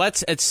 So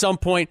let's, at some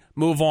point,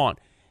 move on.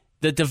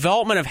 The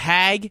development of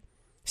Hag,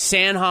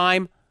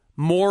 Sanheim,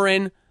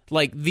 Morin,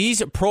 like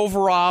these,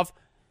 Provorov,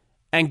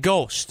 and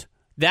Ghost,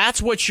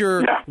 that's what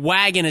your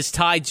wagon is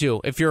tied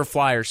to if you're a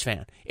Flyers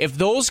fan. If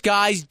those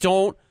guys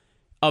don't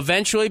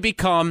eventually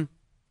become,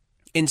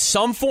 in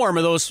some form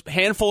of those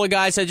handful of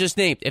guys I just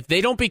named, if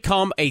they don't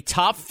become a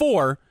top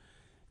 4,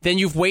 then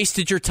you've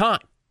wasted your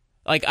time.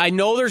 Like, I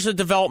know there's a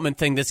development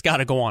thing that's got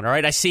to go on, all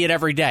right? I see it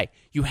every day.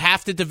 You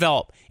have to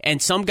develop. And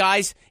some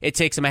guys, it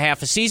takes them a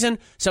half a season.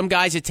 Some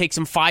guys, it takes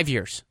them 5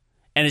 years.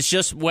 And it's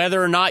just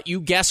whether or not you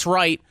guess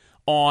right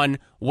on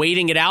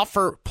waiting it out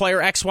for player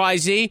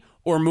XYZ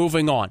or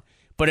moving on.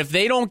 But if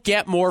they don't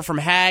get more from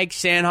Hag,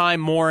 Sanheim,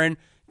 Morin,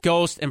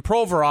 Ghost, and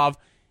Provorov,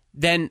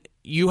 then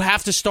you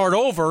have to start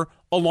over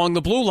along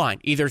the blue line,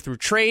 either through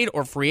trade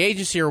or free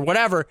agency or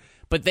whatever.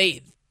 But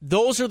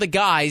those are the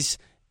guys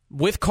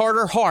with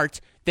Carter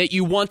Hart that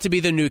you want to be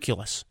the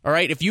nucleus, all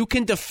right? If you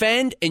can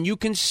defend and you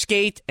can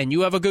skate and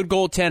you have a good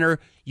goaltender,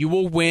 you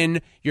will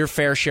win your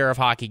fair share of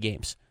hockey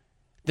games.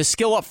 The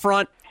skill up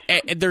front,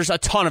 there's a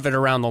ton of it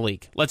around the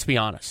league. Let's be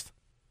honest.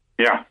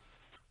 Yeah.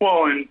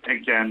 Well, and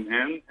again,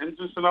 and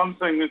just another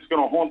thing that's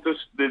going to haunt this,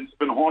 that's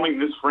been haunting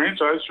this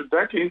franchise for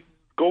decades,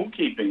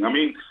 goalkeeping. I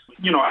mean,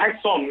 you know,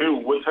 Axel knew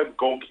what type of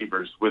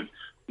goalkeepers with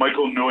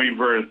Michael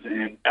Neuwirth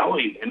and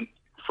Elliott, and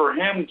for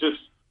him just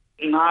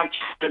not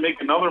to make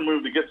another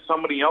move to get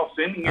somebody else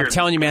in here. I'm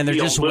telling you, man, they're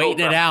just waiting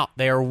it out.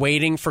 They are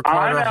waiting for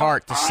Carter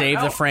Hart to save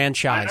the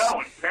franchise. I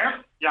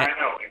know. I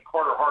know. And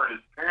Carter Hart is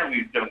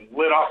apparently getting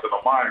lit up in the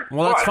minors.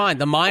 Well, that's fine.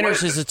 The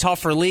minors is a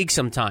tougher league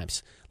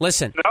sometimes.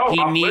 Listen,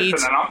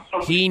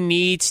 he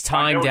needs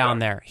time down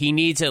there. He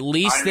needs at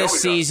least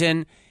this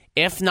season,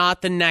 if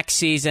not the next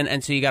season.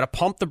 And so you got to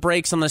pump the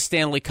brakes on the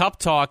Stanley Cup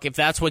talk if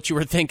that's what you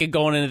were thinking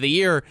going into the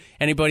year.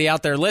 Anybody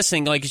out there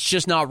listening, like, it's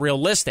just not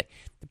realistic.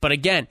 But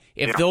again,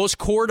 if those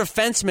core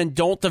defensemen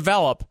don't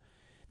develop,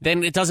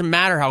 then it doesn't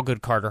matter how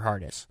good Carter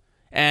Hart is.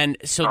 And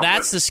so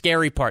that's the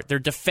scary part. Their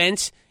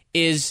defense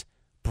is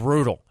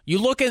brutal. You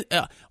look at,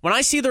 when I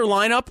see their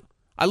lineup,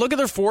 I look at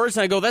their forwards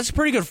and I go, that's a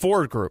pretty good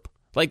forward group.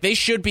 Like, they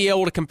should be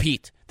able to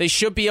compete. They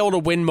should be able to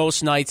win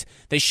most nights.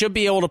 They should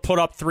be able to put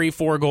up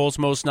 3-4 goals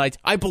most nights.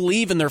 I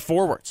believe in their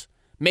forwards.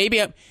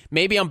 Maybe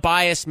I'm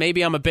biased.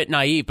 Maybe I'm a bit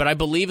naive, but I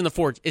believe in the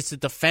forwards. It's the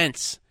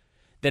defense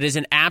that is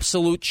an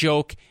absolute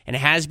joke and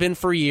has been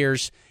for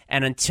years.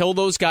 And until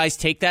those guys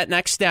take that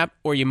next step,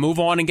 or you move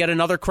on and get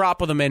another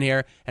crop of them in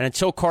here, and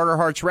until Carter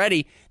Hart's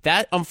ready,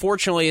 that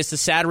unfortunately is the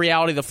sad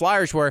reality of the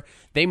Flyers, where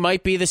they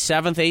might be the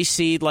 7th, 8th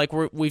seed like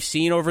we've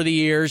seen over the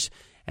years,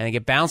 and they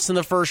get bounced in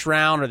the first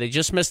round, or they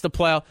just miss the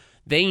playoff.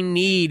 They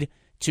need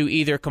to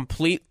either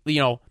complete,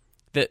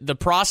 the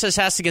process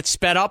has to get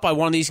sped up by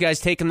one of these guys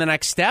taking the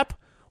next step,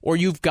 or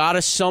you've got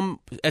to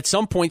at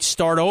some point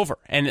start over.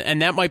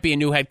 And that might be a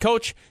new head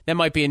coach, that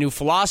might be a new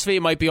philosophy,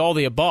 it might be all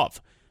the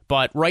above.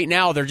 But right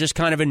now, they're just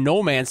kind of in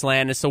no man's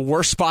land. It's the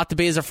worst spot to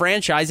be as a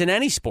franchise in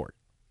any sport.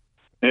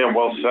 Yeah,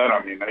 well said.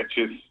 I mean, it's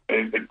just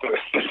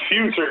the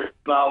future is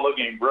not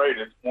looking bright.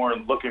 It's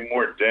looking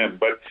more dim.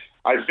 But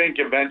I think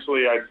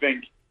eventually,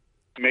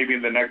 maybe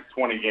in the next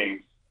 20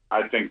 games,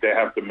 I think they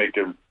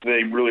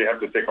really have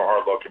to take a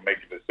hard look and make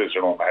a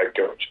decision on the head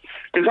coach.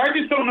 Because I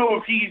just don't know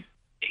if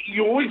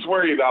you always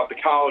worry about the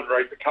college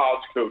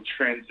coach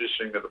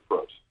transitioning to the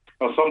pros.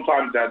 Now,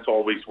 sometimes that's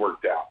always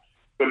worked out.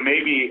 But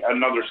maybe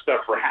another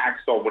step for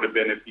Haxtell would have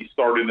been if he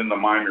started in the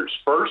minors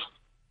first,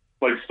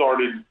 like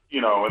started,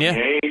 in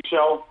the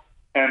AHL,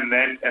 and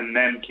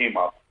then came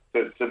up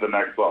to the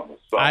next level.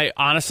 So I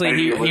honestly,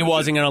 he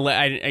wasn't going to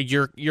let.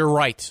 You're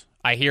right.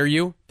 I hear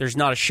you. There's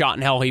not a shot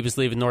in hell he was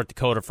leaving North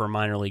Dakota for a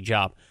minor league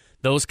job.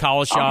 Those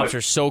college jobs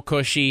are so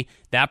cushy.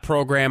 That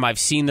program, I've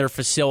seen their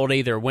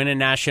facility. They're winning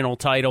national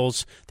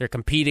titles. They're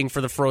competing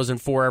for the Frozen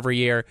Four every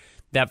year.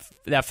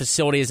 That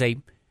facility is a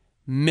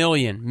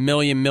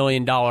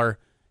million dollar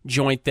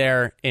joint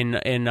there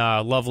in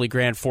lovely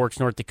Grand Forks,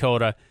 North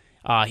Dakota.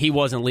 He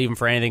wasn't leaving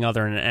for anything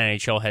other than an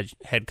NHL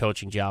head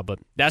coaching job, but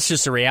that's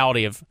just the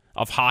reality of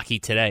hockey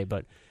today.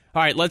 But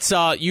all right, let's.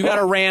 You got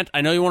a rant.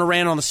 I know you want to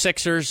rant on the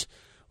Sixers.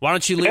 Why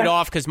don't you lead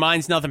off? Because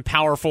mine's nothing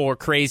powerful or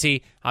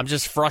crazy. I'm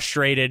just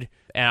frustrated,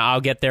 and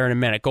I'll get there in a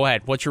minute. Go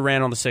ahead. What's your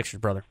rant on the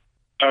Sixers, brother?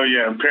 Oh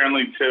yeah,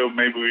 apparently too.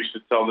 Maybe we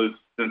should tell this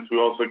since we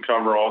also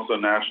cover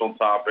national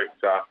topics.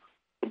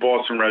 The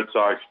Boston Red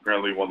Sox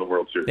apparently won the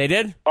World Series. They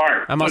did? All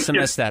right. I must have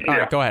missed that. All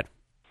right, go ahead.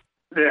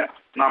 Yeah,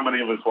 not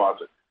many of us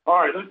watch it. All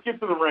right, let's get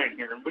to the rain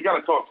here. We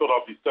got to talk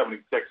Philadelphia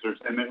 76ers,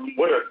 and then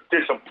what a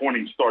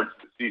disappointing start to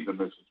the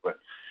season this has been.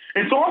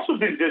 It's also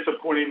been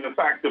disappointing the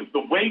fact of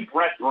the way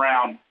Brett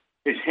Brown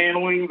is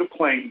handling the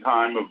playing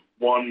time of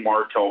one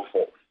Markelle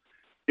Fultz.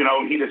 You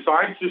know, he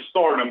decides to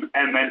start him,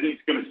 and then he's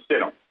going to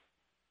sit him.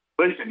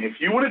 Listen, if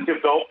you want to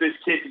develop this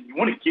kid and you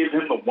want to give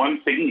him the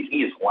one thing that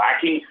he is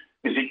lacking,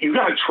 is that you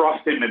got to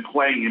trust him in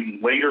playing in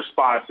later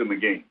spots in the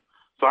game.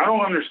 So I don't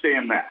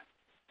understand that.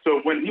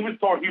 So when he was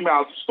talking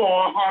about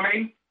star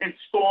hunting and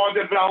star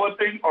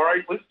developing, all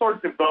right, let's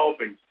start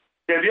developing.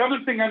 Yeah, the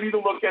other thing I need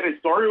to look at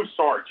is Dario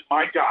Saric.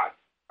 My God,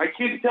 I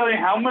can't tell you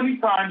how many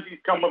times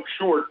he's come up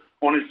short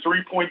on his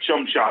three-point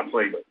jump shots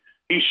lately.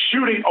 He's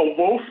shooting a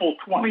woeful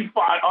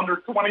under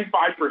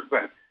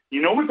 25%.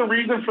 You know what the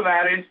reason for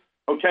that is?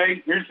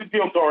 Okay, here's the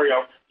deal,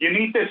 Dario. You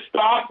need to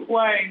stop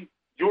playing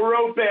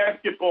Euro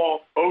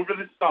basketball over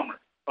the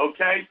summer,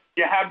 okay?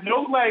 You have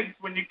no legs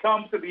when you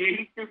come to the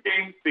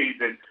 82-game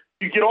season.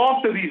 You get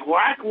off to these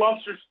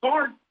lackluster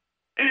starts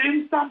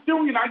and stop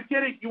doing it. I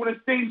get it. You want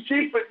to stay in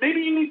shape, but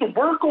maybe you need to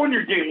work on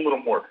your game a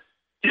little more.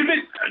 Give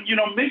it,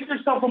 make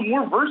yourself a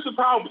more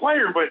versatile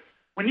player. But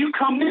when you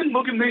come in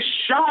looking this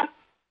shot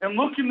and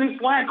looking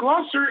this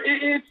lackluster,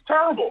 it's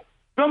terrible.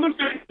 The other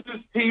thing with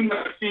this team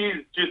that I see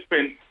has just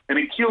been an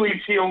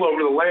Achilles heel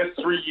over the last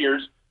 3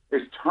 years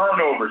is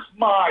turnovers.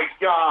 My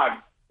God,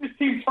 this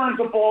team turns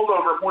the ball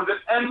over more than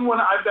anyone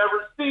I've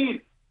ever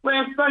seen.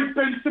 Last night,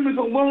 Ben Simmons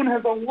alone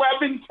has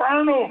 11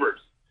 turnovers.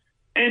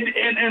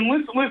 And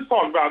let's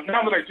talk about,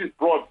 now that I just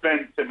brought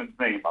Ben Simmons'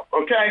 name up,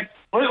 okay?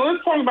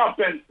 Let's talk about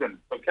Ben Simmons,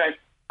 okay?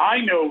 I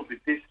know that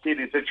this kid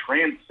is a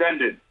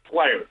transcendent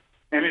player,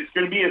 and it's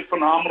going to be a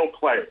phenomenal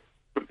player.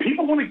 But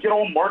people want to get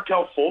on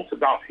Markelle Fultz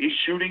about his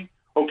shooting,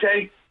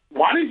 okay?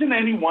 Why doesn't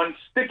anyone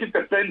stick it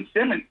to Ben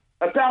Simmons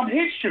about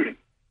his shooting?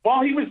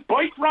 While he was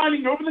bike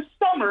riding over the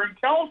summer in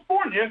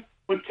California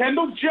with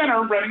Kendall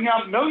Jenner renting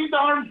out $1 million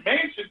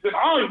mansions in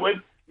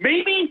Hollywood,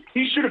 maybe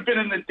he should have been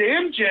in the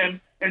damn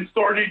gym and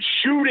started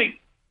shooting.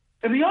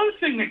 And the other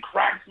thing that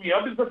cracks me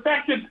up is the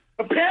fact that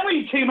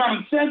apparently he came out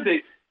and said that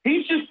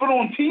he's just been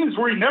on teams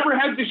where he never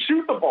had to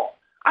shoot the ball.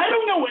 I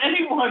don't know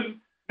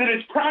anyone that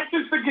has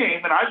practiced the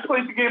game, and I've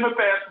played the game of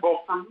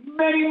basketball for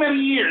many, many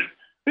years,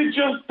 that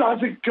just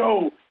doesn't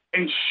go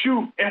and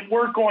shoot and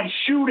work on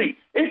shooting.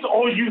 It's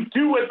all you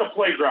do at the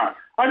playground.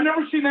 I've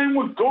never seen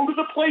anyone go to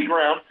the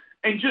playground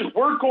and just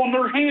work on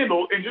their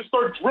handle and just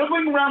start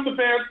dribbling around the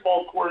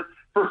basketball court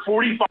for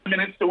 45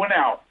 minutes to an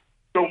hour.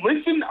 So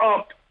listen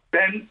up,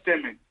 Ben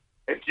Simmons.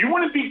 If you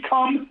want to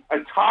become a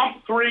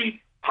top 3,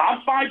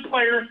 top 5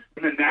 player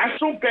in the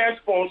National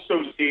Basketball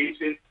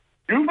Association,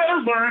 you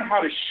better learn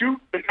how to shoot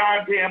the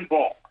goddamn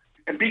ball.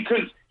 And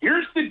because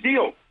here's the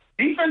deal,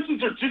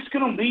 defenses are just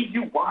going to leave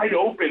you wide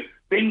open.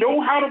 They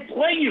know how to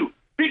play you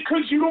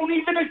because you don't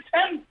even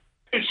attempt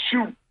to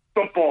shoot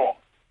the ball.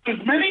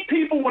 Because many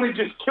people want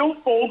to just kill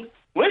Fultz.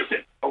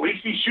 Listen, at least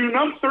he's shooting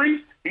up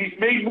threes. He's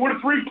made more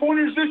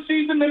three-pointers this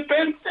season than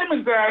Ben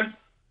Simmons has.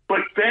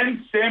 But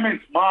Ben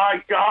Simmons,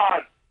 my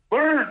God,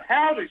 learn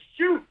how to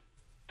shoot.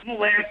 And the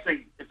last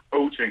thing is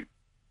coaching.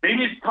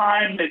 Maybe it's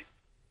time that,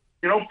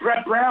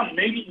 Brett Brown,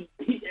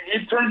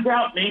 it turns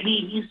out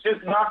maybe he's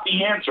just not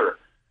the answer.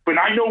 But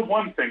I know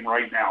one thing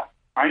right now.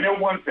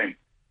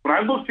 When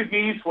I looked at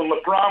these, when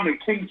LeBron and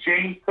King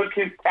James took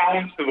his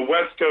talents to the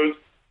West Coast,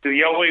 to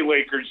the LA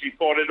Lakers, you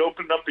thought it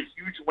opened up a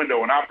huge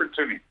window, an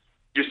opportunity.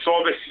 You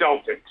saw the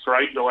Celtics,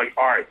 right? You're like,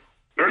 all right,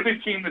 they're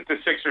the team that the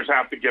Sixers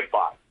have to get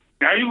by.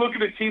 Now you look at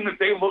the team that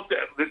they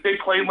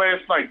played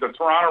last night, the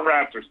Toronto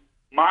Raptors.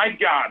 My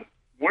God,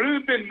 wouldn't it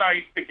have been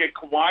nice to get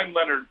Kawhi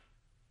Leonard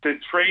to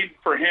trade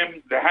for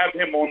him, to have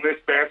him on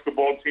this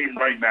basketball team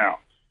right now?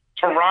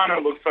 Toronto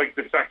looks like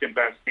the second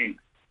best team.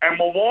 And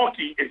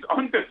Milwaukee is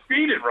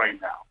undefeated right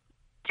now.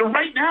 So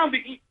right now,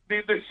 the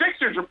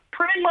Sixers are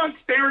pretty much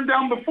staring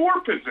down the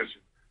 4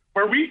 position,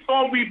 where we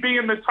thought we'd be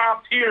in the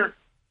top tier.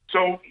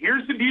 So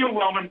here's the deal,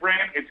 Wellman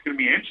Brand. It's going to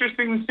be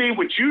interesting to see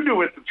what you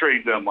do at the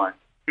trade deadline.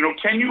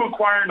 Can you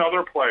acquire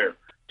another player?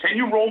 Can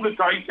you roll the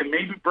dice and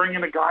maybe bring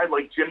in a guy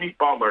like Jimmy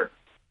Butler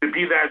to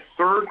be that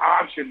third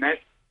option, that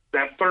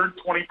third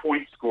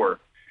 20-point scorer?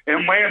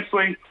 And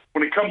lastly,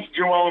 when it comes to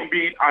Joel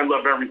Embiid, I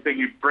love everything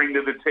you bring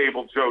to the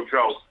table,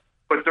 JoJo.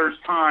 But there's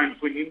times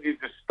when you need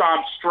to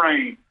stop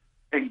straying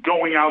and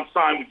going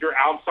outside with your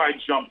outside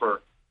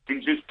jumper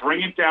and just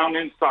bring it down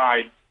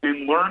inside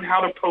and learn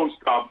how to post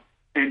up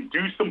and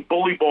do some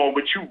bully ball,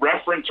 which you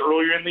referenced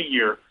earlier in the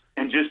year,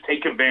 and just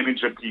take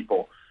advantage of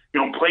people.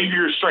 Play to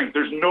your strength.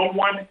 There's no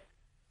one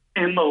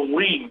in the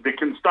league that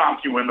can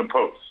stop you in the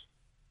post.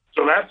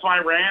 So that's my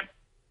rant.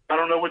 I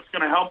don't know what's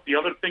going to help. The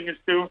other thing is,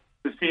 too,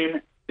 this team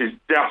is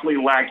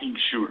definitely lacking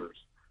shooters.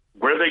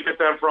 Where they get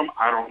that from,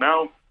 I don't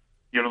know.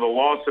 The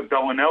loss of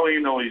Bellinelli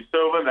and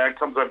Ilyasova, that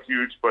comes up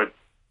huge, but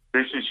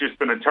this has just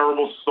been a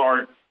terrible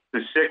start.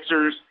 The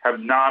Sixers have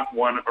not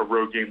won a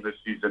road game this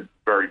season.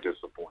 Very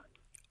disappointing.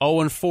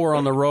 0-4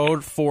 on the road,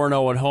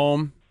 4-0 at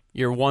home.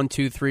 You're 1,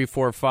 2, 3,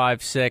 4,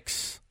 5,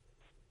 6.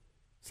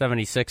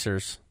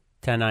 76ers,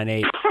 10, 9,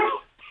 8.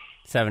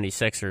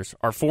 76ers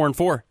are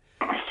 4-4.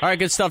 All right,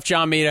 good stuff,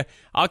 John Mita.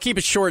 I'll keep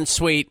it short and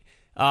sweet.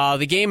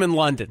 The game in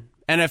London,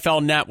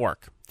 NFL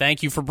Network.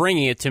 Thank you for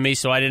bringing it to me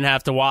so I didn't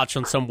have to watch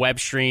on some web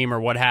stream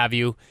or what have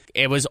you.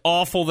 It was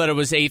awful that it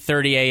was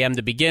 8:30 a.m.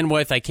 to begin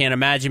with. I can't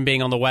imagine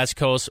being on the West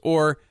Coast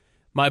or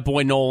my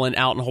boy Nolan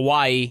out in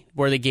Hawaii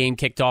where the game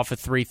kicked off at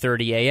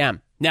 3:30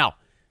 a.m. Now,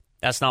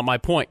 that's not my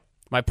point.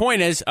 My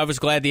point is I was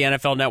glad the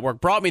NFL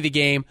Network brought me the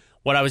game.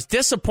 What I was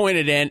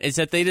disappointed in is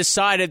that they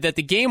decided that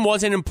the game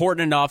wasn't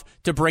important enough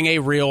to bring a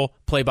real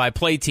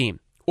play-by-play team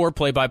or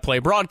play-by-play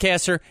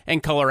broadcaster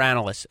and color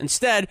analyst.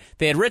 Instead,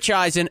 they had Rich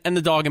Eisen and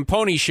the Dog and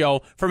Pony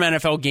Show from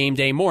NFL Game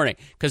Day morning.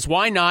 Because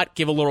why not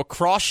give a little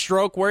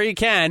cross-stroke where you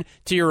can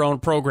to your own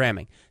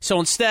programming? So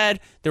instead,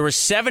 there were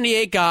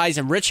 78 guys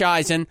and Rich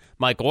Eisen,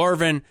 Michael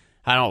Irvin,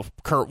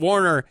 Kurt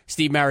Warner,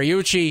 Steve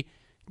Mariucci,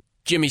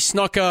 Jimmy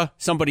Snuka,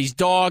 somebody's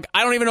dog.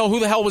 I don't even know who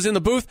the hell was in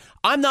the booth.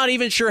 I'm not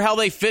even sure how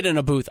they fit in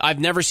a booth. I've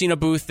never seen a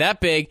booth that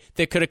big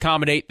that could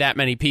accommodate that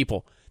many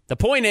people. The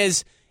point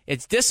is,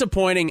 it's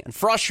disappointing and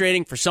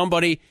frustrating for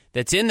somebody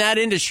that's in that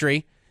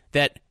industry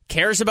that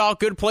cares about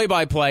good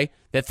play-by-play,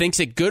 that thinks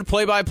that good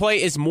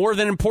play-by-play is more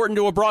than important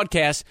to a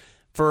broadcast,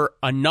 for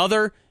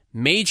another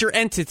major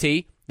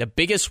entity, the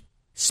biggest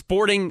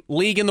sporting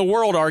league in the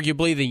world,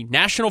 arguably, the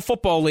National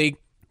Football League,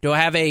 to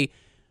have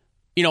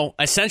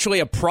essentially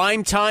a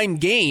primetime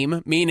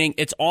game, meaning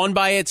it's on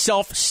by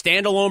itself,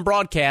 standalone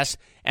broadcast,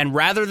 and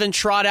rather than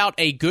trot out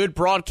a good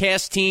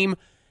broadcast team,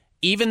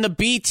 even the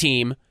B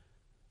team,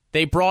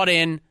 they brought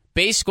in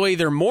basically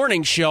their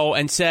morning show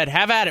and said,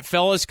 have at it,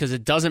 fellas, because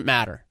it doesn't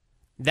matter.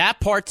 That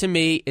part to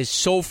me is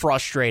so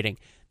frustrating.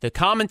 The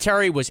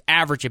commentary was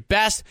average at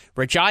best.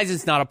 Rich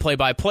Eisen's not a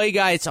play-by-play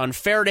guy. It's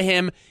unfair to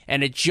him,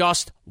 and it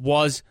just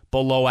was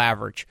below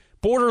average.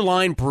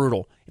 Borderline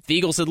brutal. If the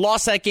Eagles had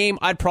lost that game,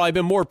 I'd probably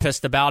been more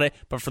pissed about it.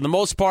 But for the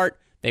most part,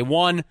 they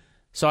won,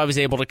 so I was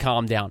able to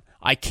calm down.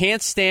 I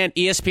can't stand,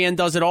 ESPN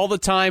does it all the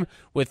time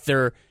with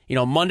their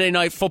Monday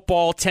Night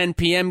Football 10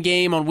 p.m.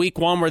 game on week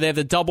 1 where they have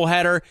the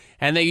doubleheader,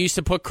 and they used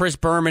to put Chris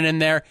Berman in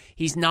there.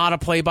 He's not a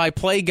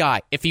play-by-play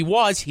guy. If he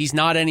was, he's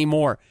not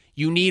anymore.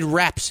 You need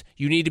reps.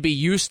 You need to be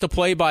used to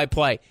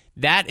play-by-play.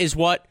 That is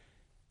what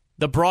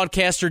the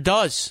broadcaster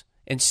does.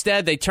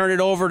 Instead, they turn it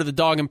over to the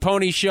Dog and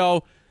Pony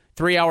Show.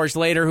 3 hours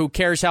later, who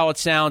cares how it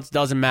sounds?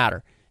 Doesn't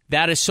matter.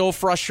 That is so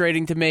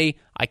frustrating to me.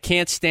 I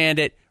can't stand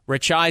it.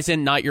 Rich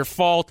Eisen, not your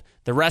fault.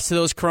 The rest of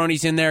those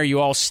cronies in there, you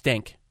all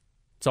stink.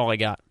 That's all I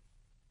got.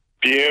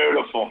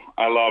 Beautiful.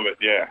 I love it,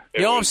 yeah.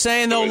 You know what I'm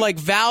saying, though? Like,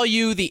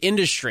 value the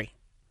industry.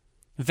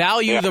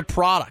 Value the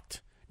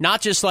product.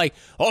 Not just like,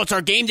 it's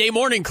our game day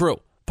morning crew.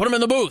 Put them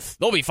in the booth.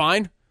 They'll be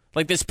fine.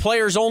 Like this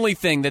players-only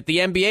thing that the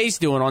NBA's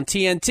doing on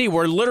TNT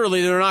where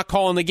literally they're not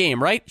calling the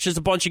game, right? It's just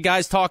a bunch of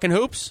guys talking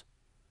hoops.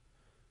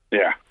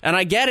 Yeah. And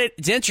I get it.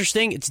 It's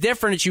interesting. It's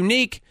different. It's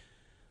unique.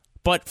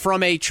 But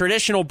from a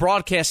traditional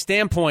broadcast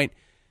standpoint,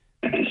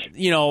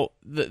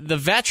 the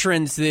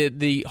veterans,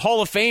 the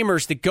Hall of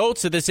Famers, the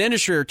GOATs of this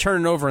industry are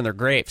turning over in their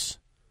graves.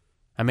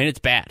 I mean, it's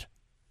bad.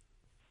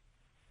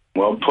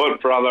 Well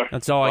put, brother.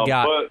 That's all I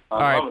got. All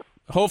right.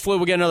 Hopefully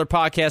we'll get another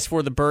podcast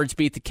where the Birds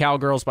beat the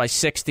Cowgirls by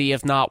 60.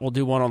 If not, we'll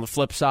do one on the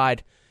flip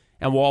side,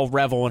 and we'll all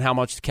revel in how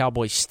much the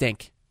Cowboys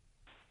stink.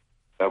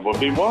 That would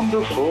be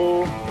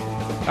wonderful.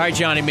 All right,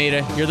 Johnny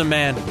Mita, you're the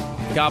man.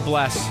 God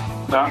bless.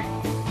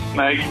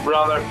 Thank you,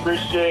 brother.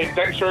 Appreciate it.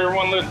 Thanks for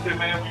everyone listening,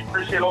 man. We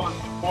appreciate all the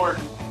support.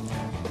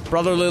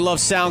 Brotherly Love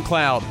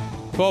SoundCloud.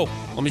 Whoa,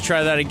 let me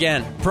try that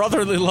again.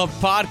 Brotherly Love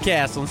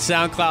Podcast on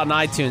SoundCloud and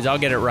iTunes. I'll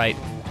get it right.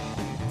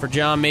 For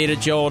John Mita,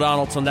 Joe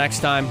O'Donnell, till next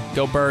time,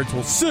 go Birds.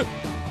 We'll see.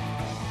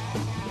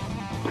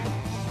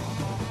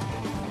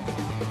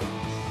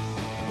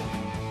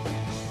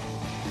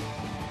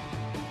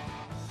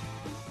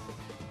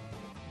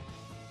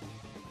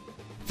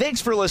 Thanks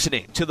for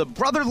listening to the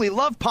Brotherly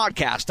Love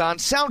Podcast on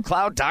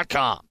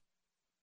SoundCloud.com.